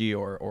physiology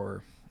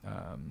or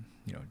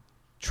you know,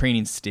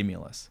 training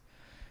stimulus,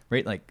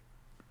 right? Like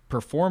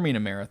performing a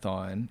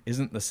marathon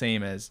isn't the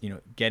same as, you know,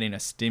 getting a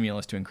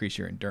stimulus to increase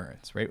your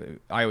endurance, right?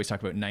 I always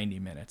talk about 90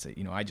 minutes.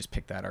 You know, I just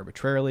picked that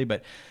arbitrarily,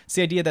 but it's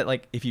the idea that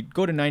like if you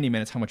go to 90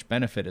 minutes, how much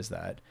benefit is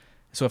that?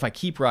 So if I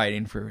keep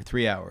riding for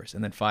 3 hours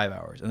and then 5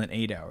 hours and then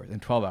 8 hours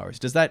and 12 hours,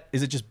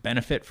 is it just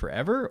benefit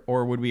forever?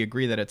 Or would we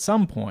agree that at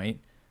some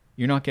point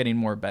you're not getting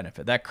more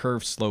benefit? That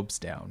curve slopes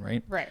down,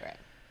 right? Right.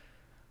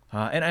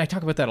 And I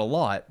talk about that a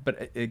lot,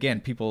 but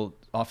again, people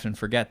often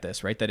forget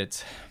this, right? That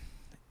it's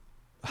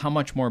how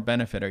much more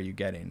benefit are you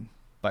getting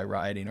by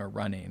riding or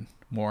running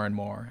more and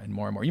more and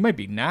more and more? You might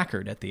be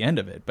knackered at the end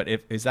of it, but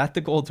is that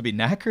the goal, to be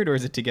knackered, or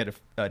is it to get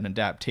an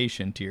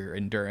adaptation to your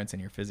endurance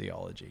and your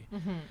physiology?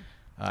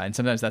 And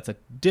sometimes that's a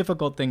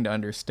difficult thing to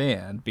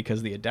understand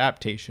because the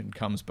adaptation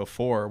comes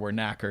before we're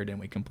knackered and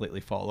we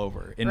completely fall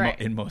over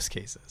in most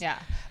cases. Yeah.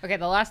 Okay.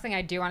 The last thing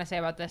I do want to say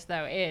about this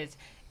though is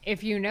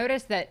if you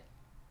notice that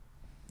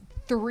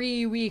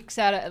 3 weeks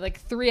out of like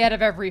 3 out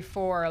of every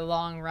 4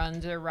 long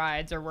runs or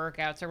rides or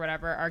workouts or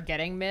whatever are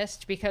getting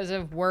missed because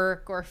of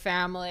work or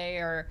family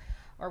or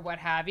what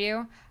have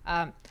you,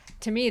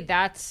 to me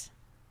that's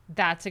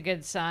a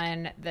good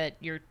sign that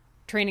your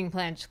training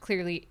plan just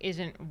clearly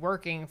isn't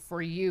working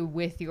for you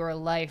with your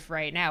life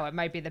right now. It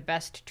might be the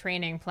best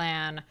training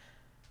plan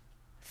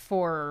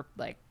for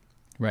like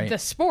the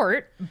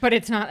sport, but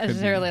it's not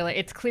necessarily like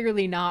it's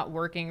clearly not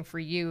working for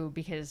you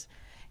because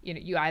you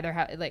know you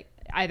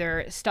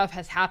either stuff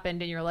has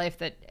happened in your life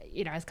that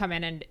you know has come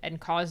in and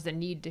caused the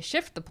need to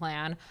shift the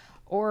plan,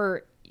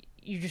 or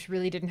you just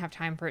really didn't have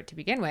time for it to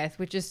begin with,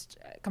 which is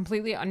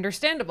completely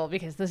understandable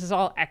because this is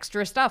all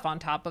extra stuff on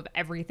top of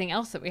everything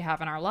else that we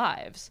have in our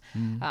lives.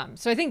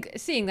 So I think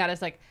seeing that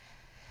as like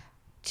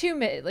two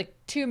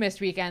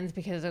missed weekends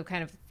because of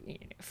kind of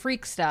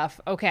freak stuff,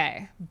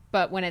 okay,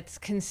 but when it's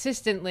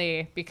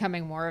consistently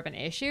becoming more of an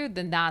issue,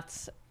 then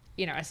that's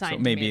a sign. So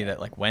maybe that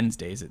like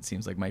Wednesdays, it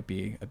seems like might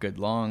be a good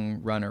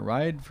long run or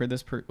ride for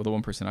this the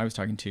one person I was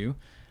talking to.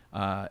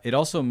 It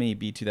also may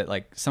be too that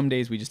like some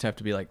days we just have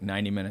to be like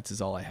 90 minutes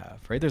is all I have,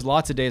 right? There's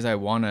lots of days I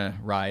want to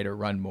ride or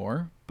run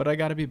more, but I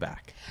got to be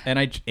back. And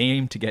I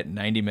aim to get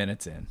 90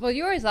 minutes in. Well,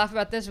 you always laugh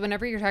about this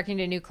whenever you're talking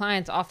to new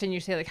clients. Often you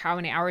say like, how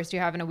many hours do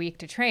you have in a week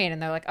to train? And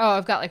they're like, oh,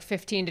 I've got like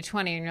 15 to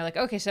 20. And you're like,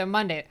 okay, so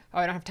Monday. Oh,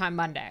 I don't have time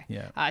Monday.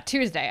 Yeah.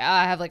 Tuesday.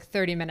 I have like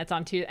 30 minutes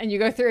on Tuesday. And you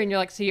go through and you're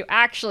like, so you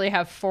actually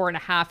have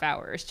 4.5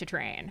 hours to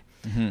train,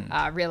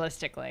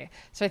 realistically.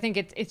 So I think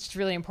it's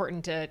really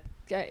important to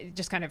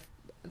just kind of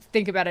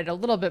think about it a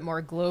little bit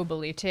more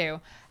globally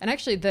too. And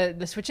actually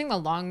the switching the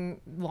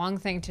long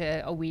thing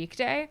to a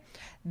weekday,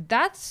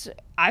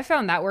 I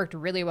found that worked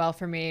really well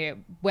for me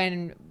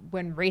when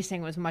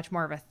racing was much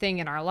more of a thing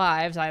in our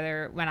lives,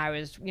 either when I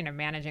was,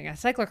 managing a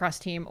cyclocross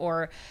team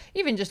or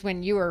even just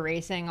when you were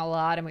racing a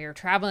lot and we were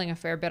traveling a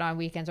fair bit on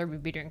weekends, or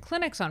we'd be doing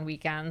clinics on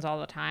weekends all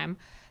the time.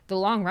 The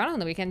long run on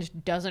the weekend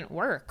just doesn't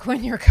work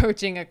when you're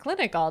coaching a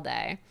clinic all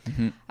day.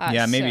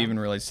 Maybe even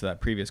relates to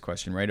that previous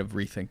question, right? Of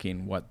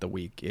rethinking what the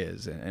week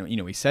is. And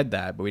we said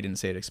that, but we didn't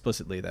say it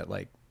explicitly that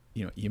like,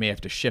 you may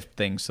have to shift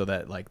things so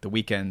that like the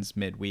weekends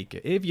midweek,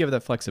 if you have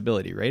that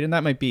flexibility, right? And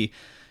that might be,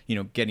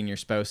 getting your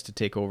spouse to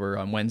take over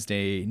on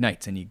Wednesday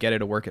nights and you get her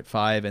to work at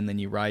 5 and then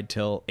you ride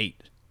till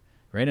 8,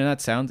 right? And that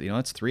sounds,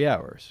 that's 3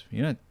 hours,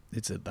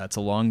 that's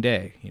a long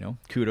day,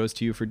 kudos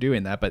to you for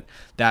doing that. But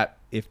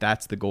if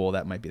that's the goal,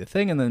 that might be the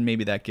thing. And then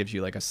maybe that gives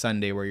you like a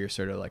Sunday where you're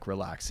sort of like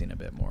relaxing a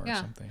bit more or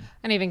something.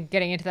 And even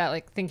getting into that,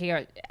 like thinking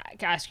about,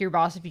 ask your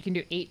boss if you can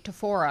do 8 to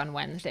 4 on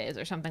Wednesdays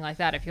or something like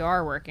that. If you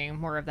are working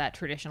more of that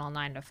traditional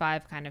 9 to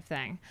 5 kind of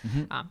thing.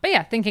 But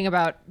yeah, thinking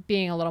about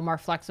being a little more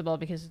flexible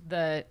because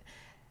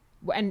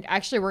and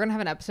actually we're going to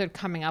have an episode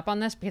coming up on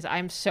this because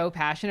I'm so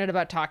passionate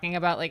about talking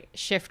about like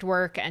shift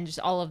work and just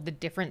all of the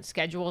different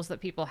schedules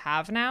that people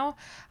have now.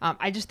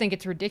 I just think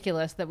it's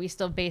ridiculous that we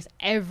still base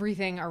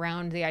everything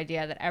around the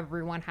idea that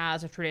everyone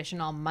has a really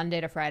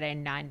Monday to Friday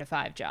 9 to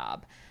 5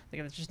 job.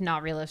 Like it's just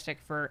not realistic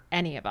for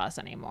any of us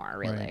anymore,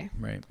 really.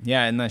 Right.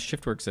 Yeah, and that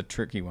shift work's a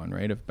tricky one,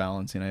 right? Of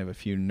balancing. I have a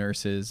few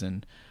nurses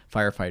and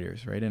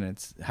firefighters, right? And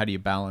it's how do you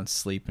balance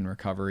sleep and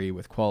recovery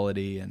with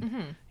quality?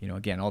 And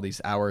again, all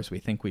these hours we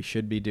think we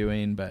should be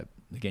doing, but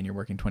again, you're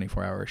working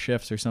 24-hour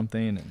shifts or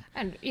something.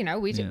 And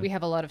we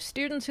have a lot of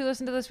students who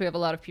listen to this. We have a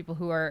lot of people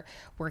who are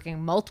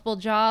working multiple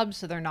jobs,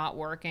 so they're not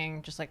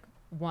working just like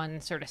one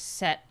sort of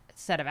set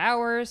set of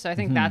hours. So I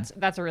think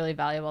that's a really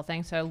valuable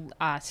thing. So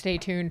stay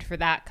tuned for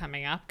that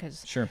coming up,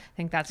 because Sure. I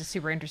think that's a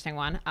super interesting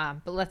one.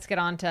 But let's get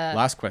on to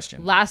Last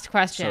question.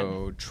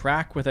 So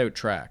track without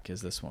track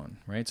is this one,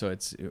 right? So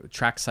it's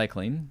track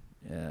cycling.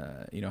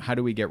 How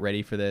do we get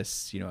ready for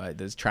this?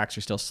 Those tracks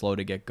are still slow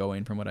to get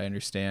going from what I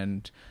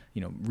understand,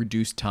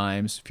 reduced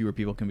times, fewer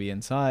people can be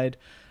inside.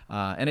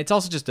 And it's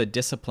also just a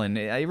discipline.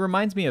 It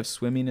reminds me of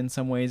swimming in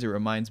some ways. It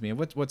reminds me of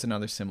what's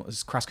another similar,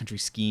 cross-country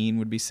skiing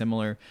would be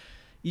similar.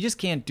 You just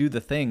can't do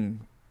the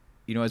thing,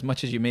 as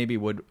much as you maybe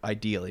would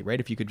ideally, right?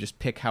 If you could just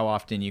pick how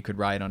often you could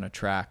ride on a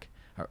track,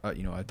 or,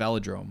 a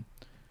velodrome,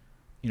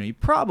 you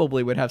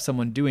probably would have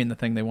someone doing the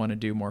thing they want to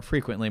do more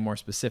frequently, more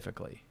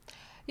specifically.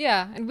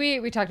 Yeah, and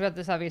we talked about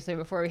this obviously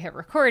before we hit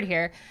record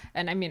here.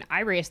 And I mean, I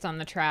raced on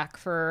the track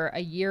for a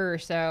year or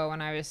so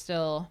when I was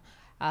still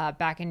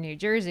back in New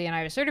Jersey, and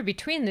I was sort of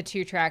between the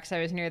two tracks.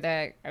 I was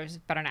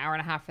about an hour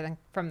and a half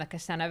from the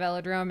Casena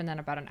Velodrome, and then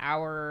about an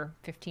hour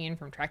 15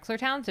 from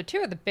Trexlertown. So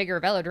two of the bigger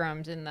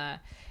velodromes in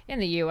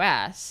the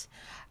U.S.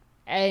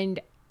 And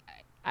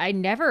I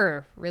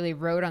never really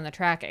rode on the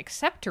track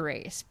except to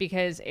race,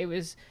 because it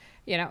was,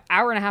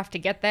 hour and a half to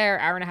get there,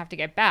 hour and a half to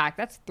get back.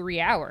 That's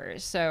 3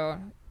 hours. So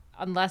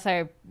unless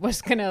I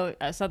was going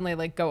to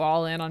suddenly go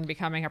all in on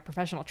becoming a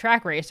professional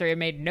track racer, it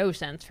made no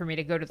sense for me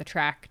to go to the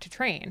track to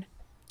train.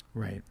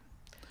 Right.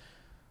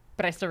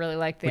 But I still really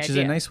like the idea. Which is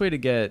a nice way to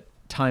get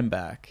time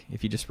back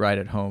if you just ride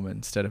at home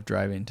instead of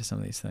driving to some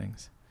of these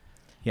things.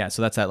 Yeah,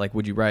 so that's that.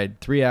 Would you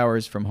ride 3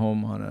 hours from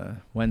home on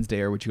a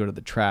Wednesday, or would you go to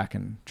the track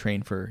and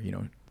train for,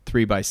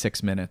 3 by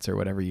 6 minutes or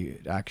whatever you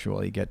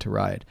actually get to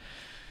ride?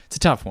 It's a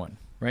tough one,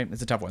 right?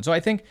 It's a tough one. So I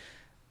think,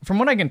 from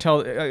what I can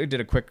tell, I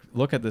did a quick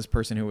look at this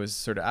person who was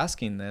sort of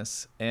asking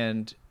this,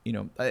 and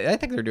I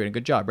think they're doing a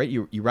good job, right?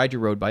 You ride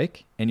your road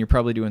bike, and you're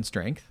probably doing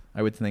strength.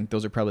 I would think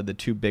those are probably the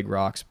two big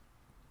rocks,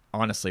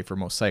 honestly, for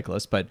most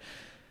cyclists. But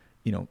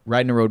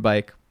riding a road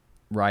bike,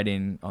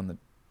 riding on the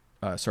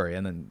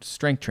and then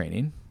strength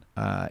training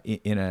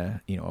in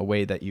a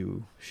way that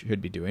you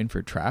should be doing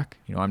for track.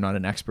 I'm not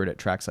an expert at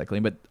track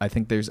cycling, but I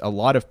think there's a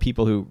lot of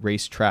people who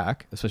race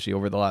track, especially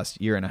over the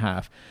last year and a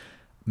half.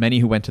 Many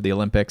who went to the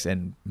Olympics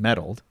and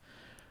medaled,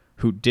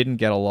 who didn't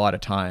get a lot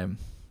of time,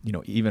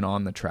 even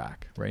on the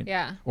track, right?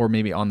 Yeah. Or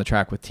maybe on the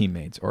track with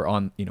teammates, or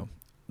on,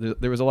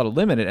 there was a lot of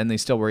limited, and they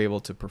still were able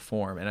to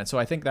perform. And so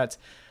I think that's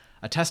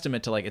a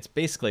testament to it's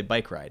basically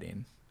bike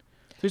riding.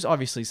 There's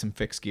obviously some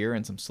fixed gear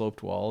and some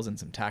sloped walls and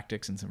some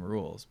tactics and some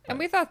rules. And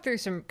we thought through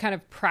some kind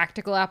of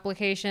practical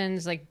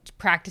applications, like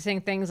practicing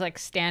things like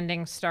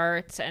standing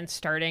starts and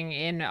starting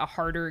in a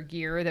harder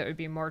gear that would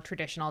be more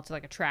traditional to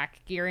a track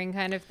gearing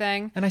kind of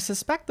thing. And I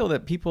suspect, though,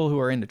 that people who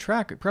are into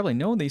track probably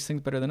know these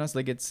things better than us.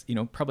 It's,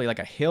 probably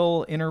a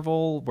hill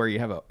interval where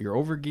you're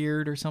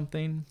overgeared or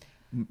something.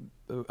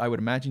 I would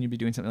imagine you'd be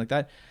doing something like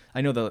that.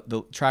 I know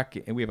the track,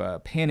 we have a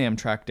Pan Am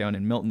track down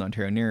in Milton,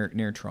 Ontario,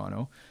 near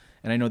Toronto.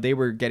 And I know they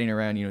were getting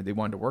around, they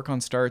wanted to work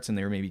on starts, and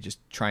they were maybe just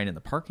trying in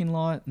the parking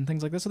lot and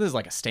things like this. So this is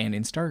a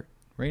standing start,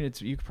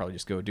 right? You could probably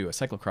just go do a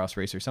cyclocross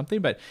race or something.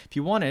 But if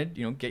you wanted,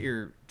 get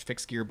your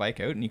fixed gear bike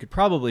out, and you could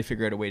probably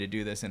figure out a way to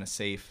do this in a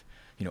safe,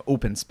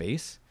 open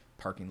space,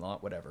 parking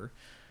lot, whatever.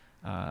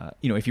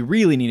 If you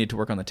really needed to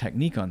work on the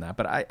technique on that.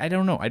 But I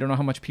don't know. I don't know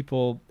how much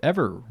people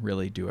ever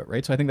really do it,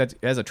 right? So I think that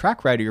as a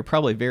track rider, you're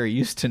probably very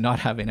used to not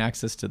having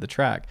access to the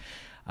track.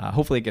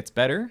 Hopefully it gets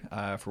better.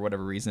 For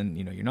whatever reason,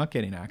 you're not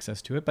getting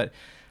access to it, but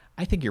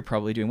I think you're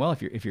probably doing well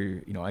if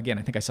you're, again,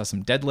 I think I saw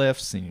some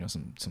deadlifts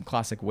and, some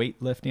classic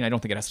weightlifting. I don't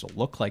think it has to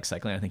look like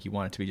cycling. I think you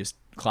want it to be just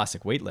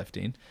classic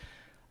weightlifting.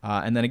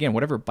 And then again,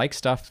 whatever bike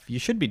stuff you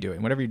should be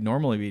doing, whatever you'd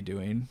normally be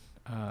doing.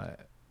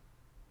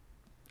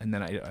 And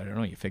then I don't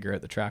know, you figure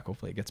out the track.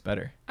 Hopefully it gets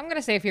better. I'm going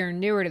to say if you're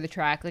newer to the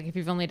track, if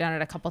you've only done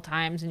it a couple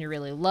times and you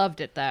really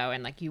loved it though,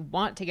 and you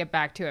want to get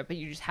back to it, but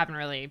you just haven't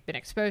really been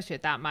exposed to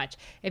it that much.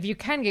 If you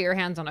can get your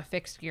hands on a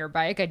fixed gear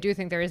bike, I do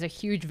think there is a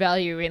huge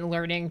value in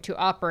learning to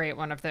operate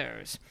one of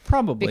those.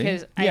 Probably.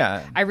 Because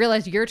I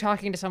realize you're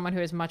talking to someone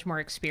who has much more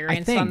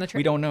experience on the track.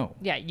 We don't know.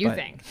 Yeah, you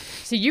think.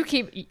 So you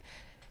keep...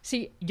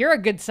 See, you're a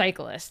good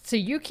cyclist, so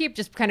you keep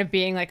just kind of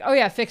being oh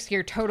yeah, fixed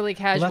gear, totally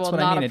casual, well, that's what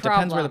not I mean. a It problem.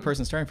 depends where the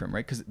person's starting from,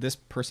 right? Because this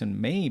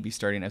person may be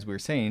starting, as we were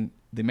saying,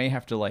 they may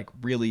have to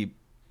really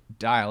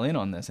dial in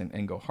on this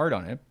and go hard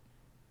on it.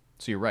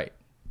 So you're right.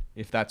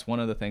 If that's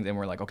one of the things, and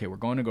we're okay, we're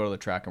going to go to the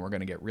track and we're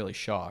going to get really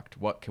shocked,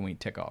 what can we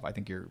tick off? I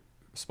think you're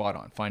spot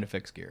on. Find a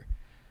fixed gear.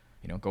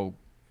 Go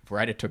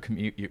ride it to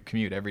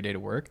commute every day to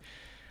work.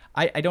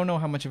 I don't know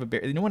how much of a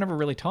barrier. No one ever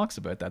really talks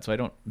about that,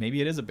 so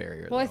maybe it is a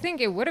barrier. Well, though. I think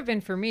it would have been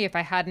for me if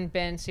I hadn't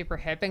been super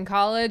hip in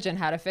college and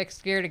had a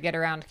fixed gear to get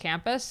around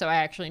campus. So I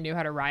actually knew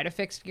how to ride a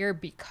fixed gear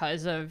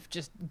because of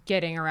just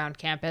getting around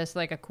campus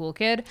like a cool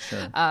kid.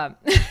 Sure.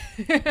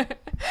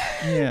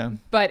 Yeah.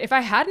 But if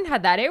I hadn't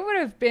had that, it would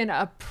have been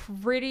a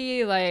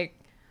pretty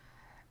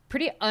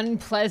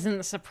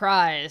unpleasant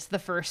surprise the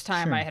first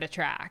time Sure. I hit a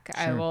track.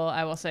 Sure.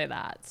 I will say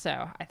that.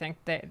 So I think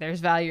that there's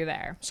value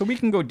there. So we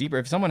can go deeper.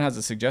 If someone has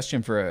a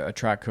suggestion for a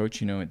track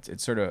coach,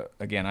 it's sort of,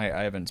 again,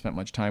 I haven't spent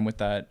much time with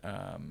that.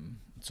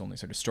 it's only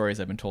sort of stories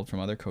I've been told from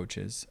other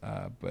coaches.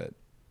 But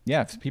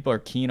yeah, if people are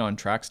keen on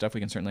track stuff, we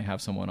can certainly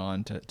have someone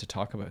on to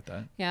talk about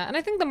that. Yeah, and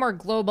I think the more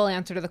global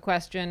answer to the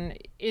question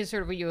is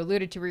sort of what you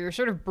alluded to, where you're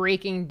sort of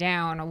breaking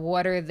down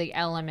what are the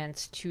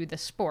elements to the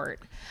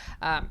sport.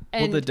 Well,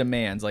 the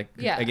demands, like,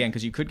 again,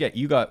 because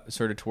you got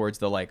sort of towards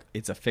the, like,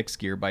 it's a fixed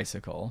gear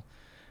bicycle,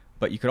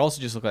 but you could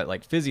also just look at,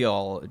 like,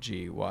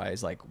 physiology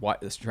wise, like,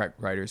 what the track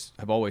riders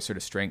have always sort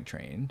of strength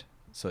trained.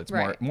 So it's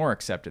more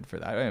accepted for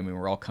that. I mean,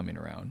 we're all coming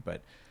around,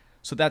 but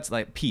so that's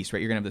like piece, right?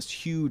 You're gonna have this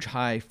huge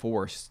high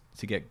force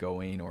to get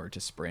going or to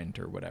sprint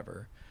or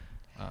whatever.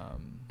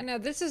 And now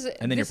this is,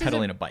 and then you're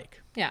pedaling a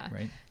bike. Yeah.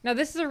 Right. Now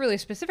this is a really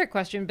specific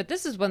question, but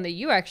this is one that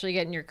you actually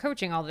get in your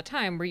coaching all the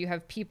time, where you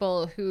have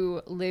people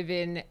who live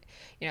in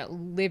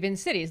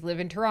cities, live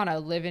in Toronto,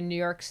 live in New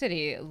York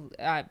City,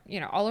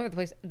 all over the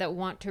place, that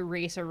want to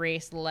race a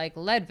race like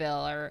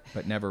Leadville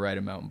but never ride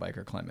a mountain bike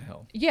or climb a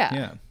hill.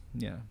 Yeah.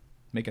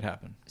 Make it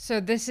happen. So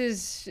this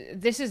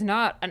is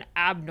not an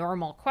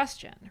abnormal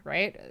question,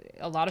 right?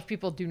 A lot of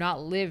people do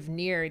not live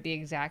near the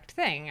exact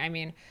thing. I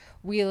mean,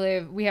 we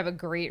have a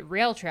great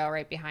rail trail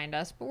right behind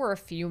us, but we're a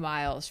few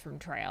miles from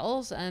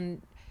trails,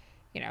 and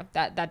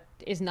that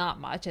is not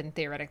much. And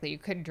theoretically, you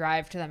could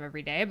drive to them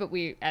every day, but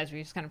as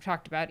we just kind of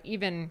talked about,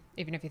 even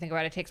if you think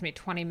about it, it takes me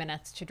 20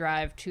 minutes to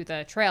drive to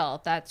the trail.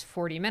 That's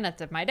 40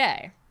 minutes of my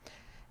day,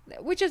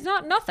 which is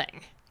not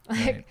nothing.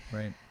 Right.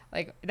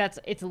 Like,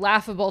 it's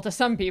laughable to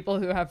some people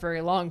who have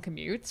very long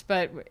commutes,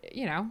 but,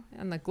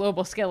 on the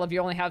global scale of you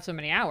only have so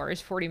many hours,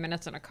 40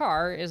 minutes in a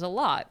car is a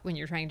lot when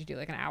you're trying to do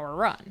like an hour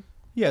run.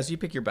 Yeah, so you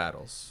pick your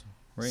battles,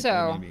 right?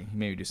 So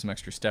maybe do some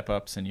extra step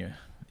ups, and you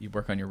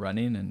work on your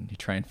running, and you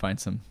try and find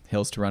some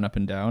hills to run up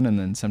and down, and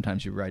then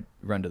sometimes you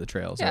run to the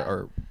trails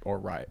or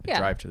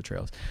drive to the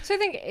trails. So I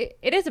think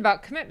it is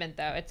about commitment,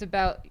 though. It's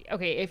about,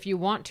 okay, if you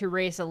want to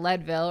race a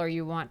Leadville or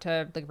you want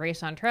to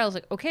race on trails,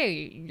 like, okay,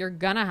 you're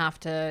gonna have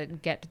to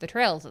get to the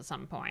trails at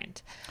some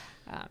point.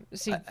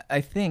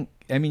 I think,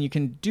 you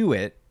can do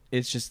it.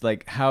 It's just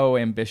like, how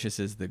ambitious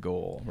is the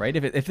goal, right?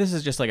 If this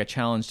is just like a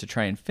challenge to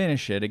try and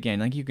finish it,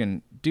 again, like, you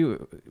can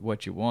do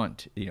what you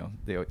want. I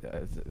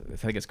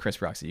think it's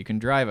Chris Rock said, you can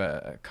drive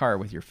a car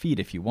with your feet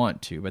if you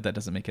want to, but that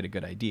doesn't make it a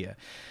good idea.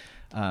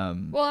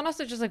 Well, and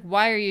also just like,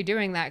 why are you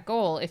doing that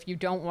goal if you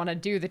don't want to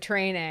do the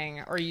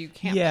training or you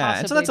can't? Yeah,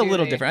 and so that's a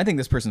little different. I think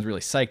this person's really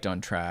psyched on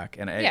track,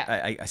 and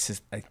I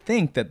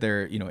think that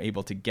they're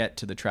able to get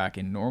to the track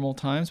in normal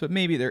times, but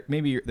maybe they're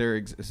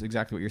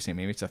exactly what you're saying.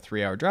 Maybe it's a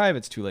 3-hour drive,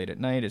 it's too late at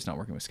night, it's not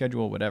working with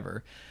schedule,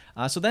 whatever.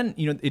 So then,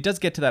 it does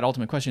get to that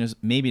ultimate question, is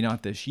maybe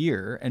not this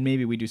year, and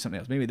maybe we do something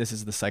else. Maybe this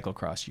is the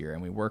cyclocross year,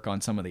 and we work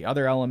on some of the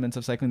other elements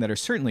of cycling that are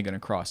certainly going to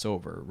cross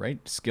over, right?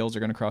 Skills are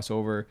going to cross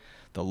over.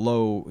 The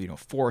low,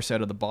 force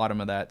out of the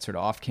bottom of that sort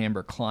of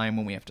off-camber climb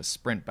when we have to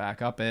sprint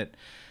back up it.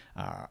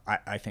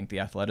 I think the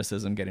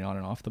athleticism getting on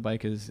and off the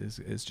bike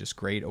is just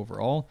great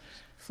overall.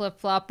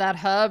 Flip-flop that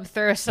hub,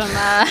 throw some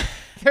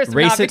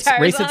race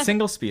it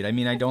single speed.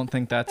 I don't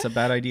think that's a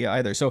bad idea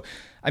either. So,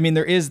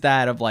 there is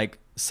that of like,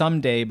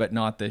 someday, but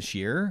not this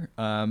year.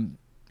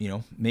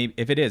 Maybe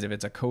if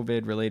it's a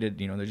COVID related,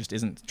 there just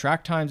isn't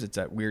track times. It's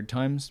at weird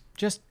times.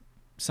 Just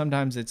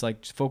sometimes it's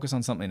like, just focus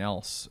on something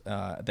else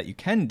that you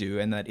can do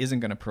and that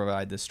isn't going to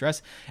provide this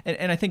stress.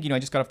 And I think, I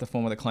just got off the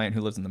phone with a client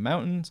who lives in the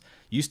mountains,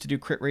 used to do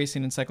crit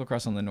racing and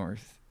cyclocross on the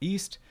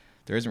Northeast.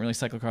 There isn't really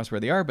cyclocross where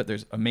they are, but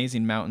there's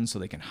amazing mountains, so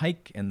they can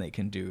hike and they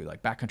can do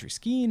like backcountry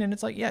skiing. And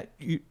it's like, yeah,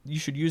 you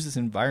should use this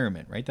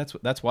environment, right?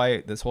 That's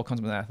why this whole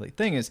concept of the athlete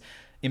thing is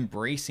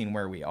embracing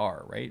where we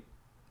are, right?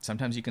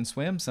 Sometimes you can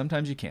swim,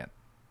 sometimes you can't.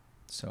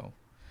 So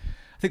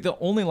I think the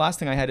only last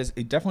thing I had is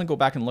definitely go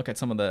back and look at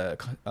some of the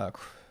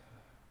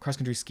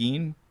cross-country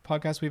skiing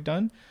podcasts we've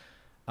done.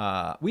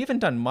 We haven't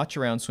done much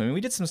around swimming.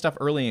 We did some stuff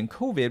early in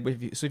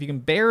COVID, so if you can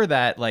bear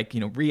that, like,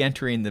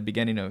 re-entering the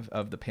beginning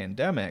of the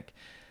pandemic,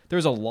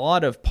 there's a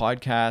lot of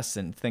podcasts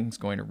and things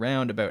going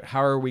around about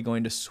how are we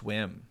going to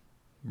swim,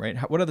 right?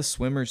 What are the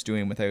swimmers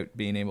doing without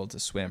being able to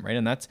swim, right?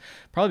 And that's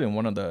probably been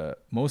one of the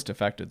most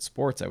affected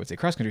sports, I would say.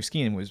 Cross-country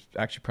skiing was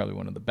actually probably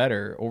one of the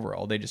better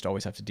overall. They just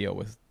always have to deal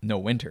with no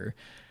winter,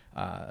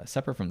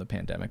 separate from the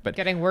pandemic. But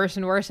getting worse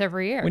and worse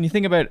every year. When you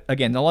think about,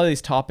 again, a lot of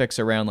these topics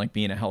around like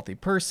being a healthy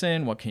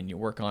person, what can you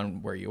work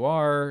on where you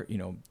are,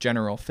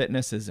 general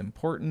fitness is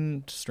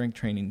important, strength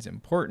training is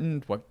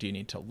important, what do you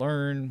need to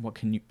learn, what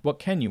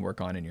can you work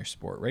on in your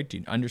sport, right? Do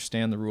you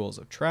understand the rules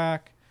of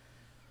track?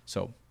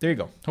 So there you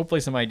go. Hopefully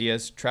some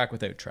ideas, track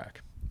without track.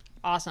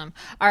 Awesome.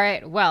 All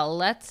right. Well,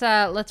 let's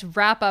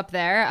wrap up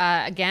there.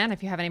 Again,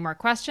 if you have any more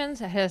questions,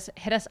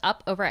 hit us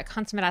up over at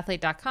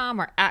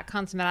consummateathlete.com or at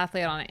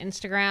consummateathlete on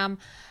Instagram.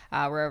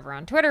 We're over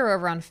on Twitter, we're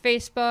over on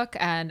Facebook,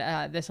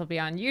 and this will be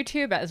on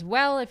YouTube as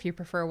well if you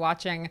prefer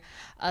watching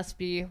us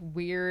be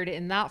weird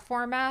in that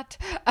format.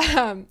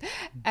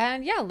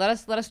 And yeah, let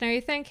us know what you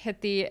think.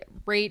 Hit the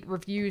rate,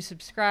 review,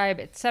 subscribe,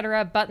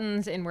 etc.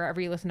 buttons in wherever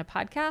you listen to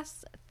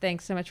podcasts.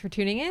 Thanks so much for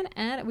tuning in,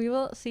 and we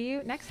will see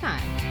you next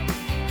time.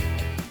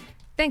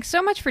 Thanks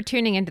so much for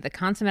tuning into the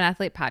Consummate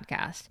Athlete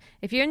podcast.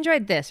 If you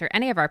enjoyed this or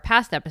any of our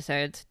past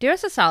episodes, do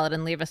us a solid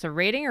and leave us a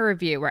rating or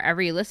review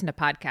wherever you listen to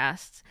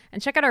podcasts.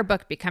 And check out our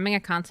book, Becoming a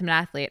Consummate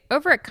Athlete,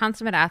 over at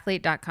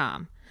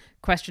consummateathlete.com.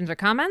 Questions or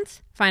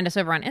comments? Find us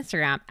over on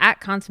Instagram at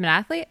Consummate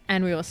Athlete,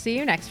 and we will see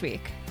you next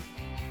week.